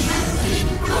 You have been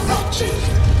corrupted.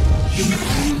 You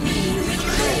can be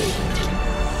reclaimed.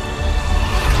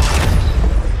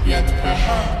 Yet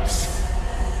perhaps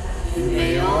you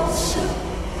may also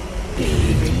be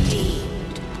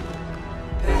redeemed.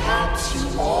 Perhaps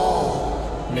you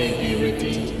all may be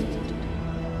redeemed.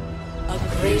 A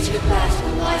greater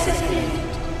battle lies ahead.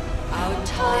 Our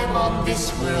time on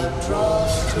this world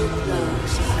draws to a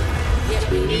close. Yet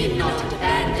we need not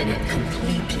abandon it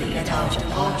completely at our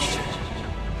departure.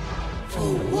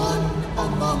 For one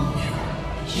among you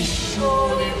is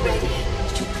surely ready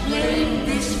to claim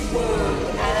this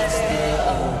world as their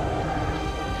own.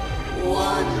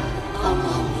 One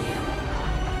among you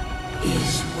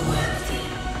is worthy.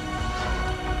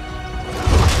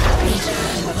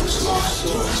 Return what was lost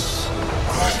to us.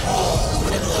 But all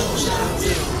would oppose our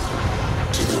will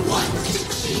to the one who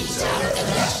succeeds our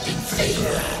everlasting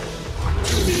favor,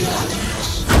 to the others.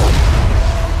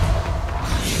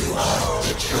 You are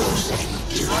the chosen.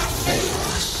 Do not fail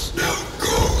us. Now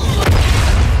go.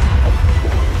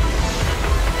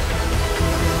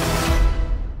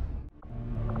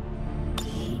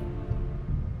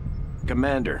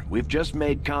 Commander, we've just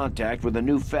made contact with a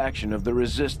new faction of the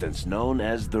Resistance known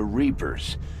as the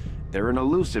Reapers. They're an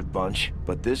elusive bunch,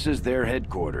 but this is their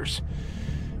headquarters.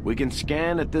 We can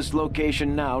scan at this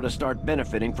location now to start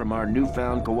benefiting from our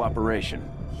newfound cooperation.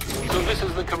 So this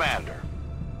is the commander.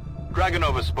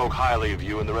 Dragonova spoke highly of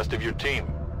you and the rest of your team.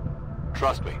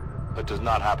 Trust me, that does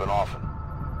not happen often.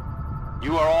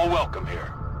 You are all welcome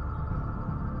here.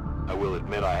 I will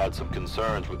admit I had some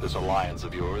concerns with this alliance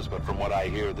of yours, but from what I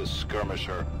hear, this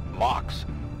skirmisher, Mox,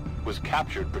 was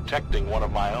captured protecting one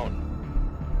of my own.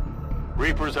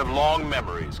 Reapers have long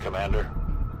memories, Commander.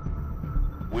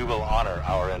 We will honor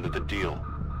our end of the deal.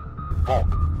 Volk,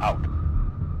 out.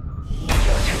 Your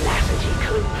tenacity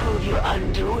could prove your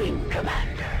undoing,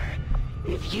 Commander.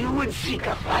 If you would seek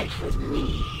a fight with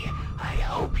me, I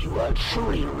hope you are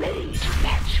truly ready to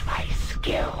match my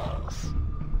skills.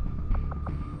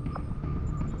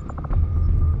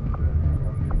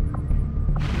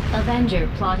 Avenger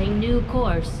plotting new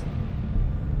course.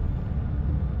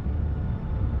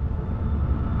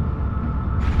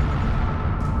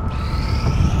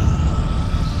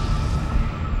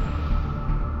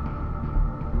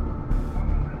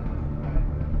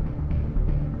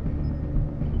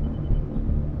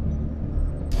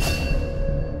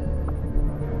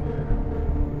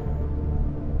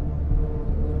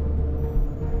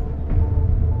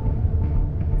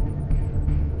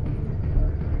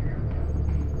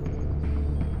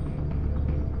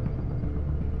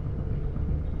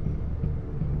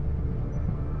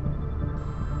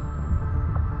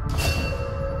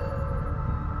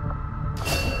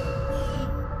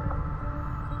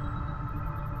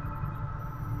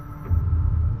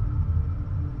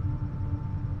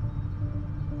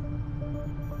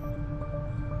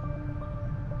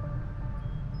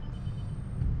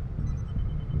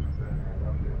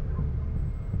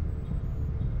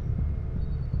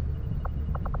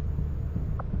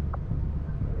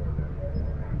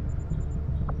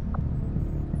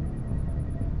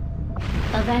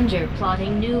 Avenger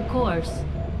plotting new course.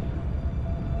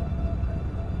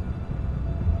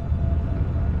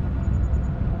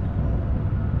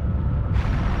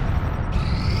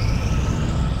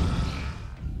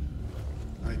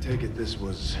 I take it this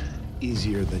was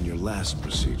easier than your last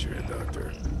procedure,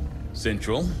 Doctor.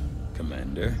 Central,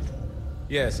 Commander.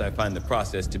 Yes, I find the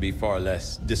process to be far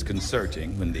less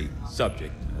disconcerting when the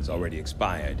subject has already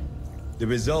expired. The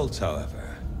results, however,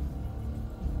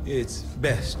 it's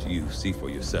best you see for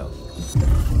yourself.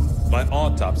 My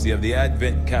autopsy of the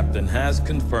Advent captain has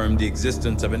confirmed the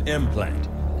existence of an implant,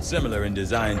 similar in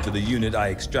design to the unit I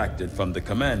extracted from the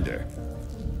Commander.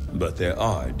 But there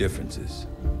are differences.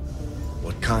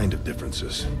 What kind of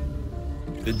differences?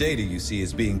 The data you see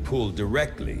is being pulled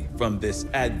directly from this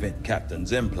Advent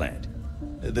captain's implant.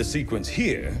 The sequence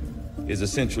here is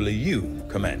essentially you,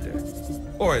 Commander.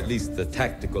 Or at least the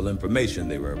tactical information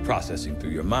they were processing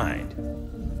through your mind.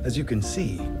 As you can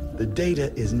see, the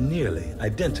data is nearly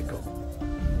identical.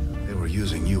 They were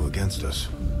using you against us.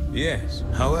 Yes,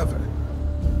 however,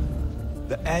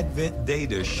 the Advent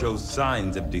data shows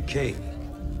signs of decay.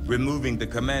 Removing the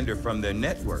Commander from their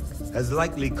network has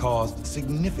likely caused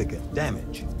significant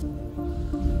damage.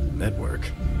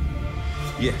 Network?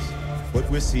 Yes. What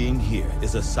we're seeing here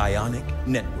is a psionic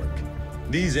network.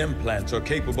 These implants are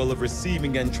capable of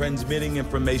receiving and transmitting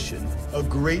information, a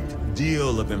great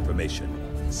deal of information,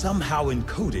 somehow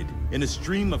encoded in a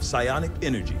stream of psionic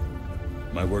energy.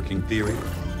 My working theory?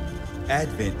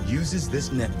 Advent uses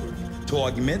this network to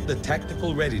augment the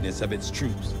tactical readiness of its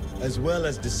troops, as well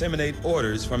as disseminate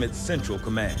orders from its central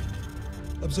command.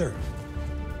 Observe.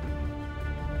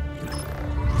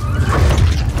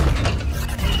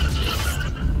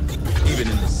 Even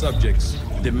in the subject's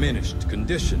diminished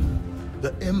condition,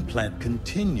 the implant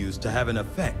continues to have an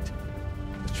effect.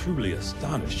 A truly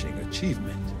astonishing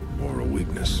achievement. Or a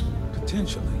weakness.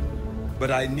 Potentially.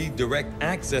 But I need direct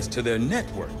access to their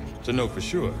network to know for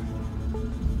sure.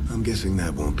 I'm guessing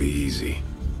that won't be easy.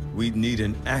 We'd need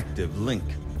an active link.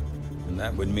 And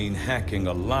that would mean hacking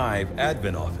a live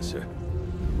Advent officer.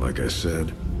 Like I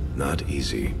said, not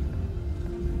easy.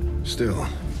 Still,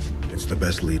 it's the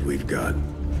best lead we've got.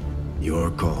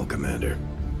 Your call, Commander.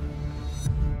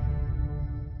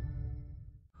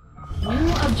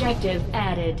 New objective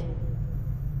added.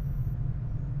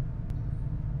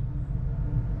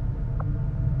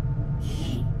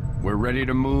 We're ready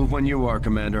to move when you are,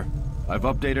 Commander. I've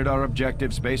updated our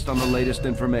objectives based on the latest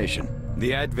information.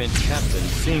 The Advent captain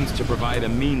seems to provide a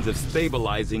means of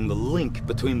stabilizing the link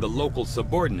between the local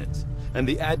subordinates and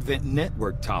the Advent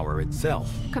network tower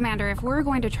itself. Commander, if we're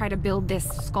going to try to build this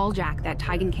skulljack that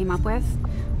Tygan came up with,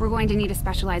 we're going to need a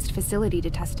specialized facility to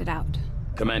test it out.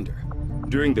 Commander,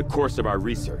 during the course of our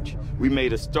research, we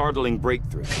made a startling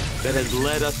breakthrough that has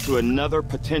led us to another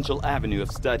potential avenue of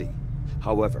study.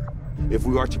 However, if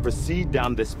we are to proceed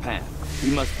down this path,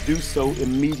 we must do so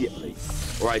immediately,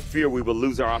 or I fear we will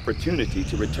lose our opportunity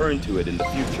to return to it in the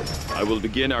future. I will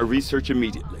begin our research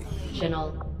immediately.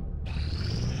 General.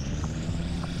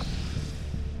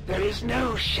 There is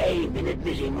no shame in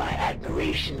admitting my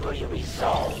admiration for your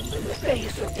resolve in the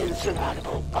face of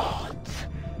insurmountable odds.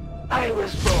 I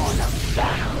was born of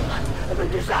battle, of a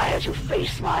desire to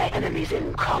face my enemies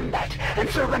in combat and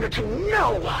surrender to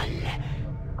no one.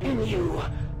 In you,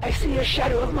 I see a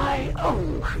shadow of my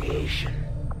own creation.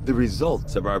 The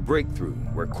results of our breakthrough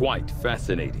were quite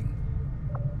fascinating.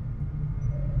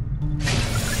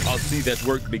 I'll see that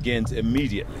work begins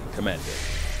immediately, Commander.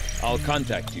 I'll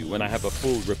contact you when I have a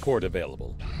full report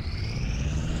available.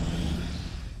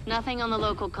 Nothing on the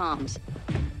local comms.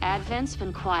 Advent's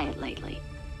been quiet lately.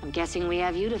 I'm guessing we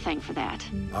have you to thank for that.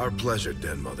 Our pleasure,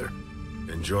 Den Mother.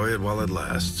 Enjoy it while it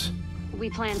lasts. We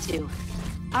plan to.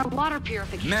 Our water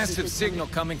purification Massive signal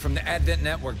coming from the Advent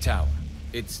network tower.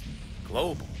 It's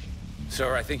global.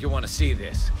 Sir, I think you'll want to see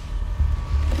this.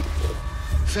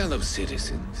 Fellow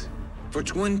citizens, for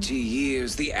 20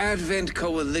 years, the Advent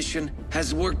Coalition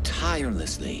has worked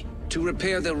tirelessly to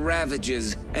repair the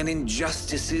ravages and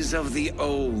injustices of the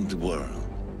old world.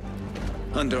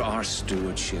 Under our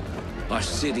stewardship, our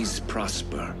cities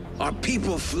prosper, our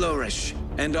people flourish,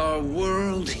 and our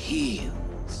world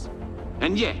heals.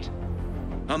 And yet,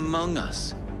 among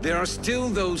us, there are still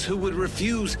those who would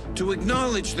refuse to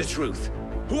acknowledge the truth,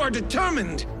 who are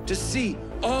determined to see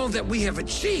all that we have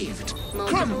achieved.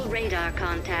 Multiple radar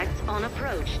contacts on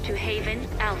approach to Haven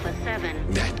Alpha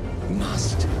 7. That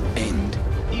must end.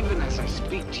 Even as I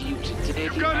speak to you today,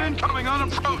 You've got incoming on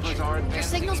approach! Your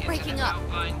signal's breaking up.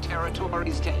 Outlying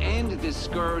territories to end this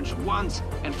scourge once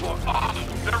and for all.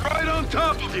 They're right on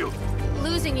top of you!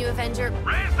 losing you, Avenger.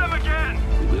 Raise them again!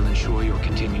 We will ensure your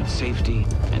continued safety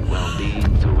and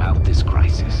well-being throughout this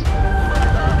crisis.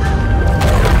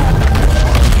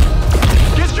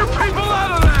 Get your people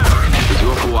out of there! With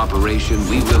your cooperation,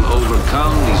 we will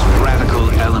overcome these radical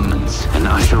elements and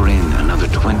usher in another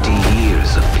 20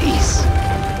 years of peace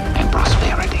and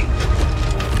prosperity.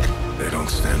 They don't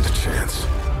stand a chance.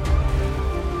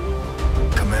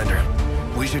 Commander,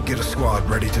 we should get a squad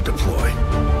ready to deploy.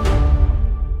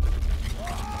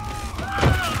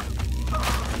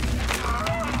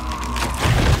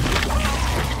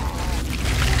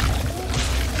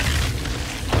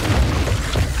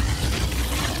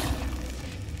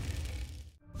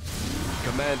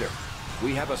 Commander,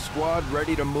 we have a squad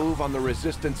ready to move on the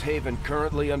Resistance Haven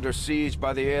currently under siege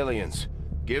by the aliens.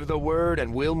 Give the word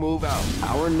and we'll move out.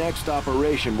 Our next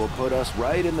operation will put us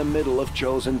right in the middle of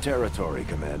Chosen territory,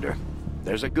 Commander.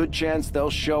 There's a good chance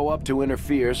they'll show up to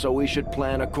interfere, so we should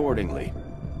plan accordingly.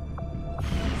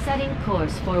 Setting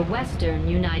course for Western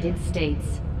United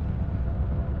States.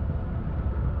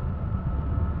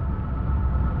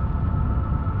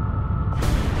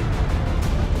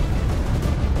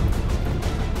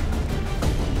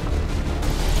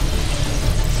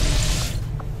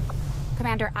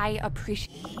 Commander, I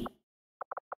appreciate...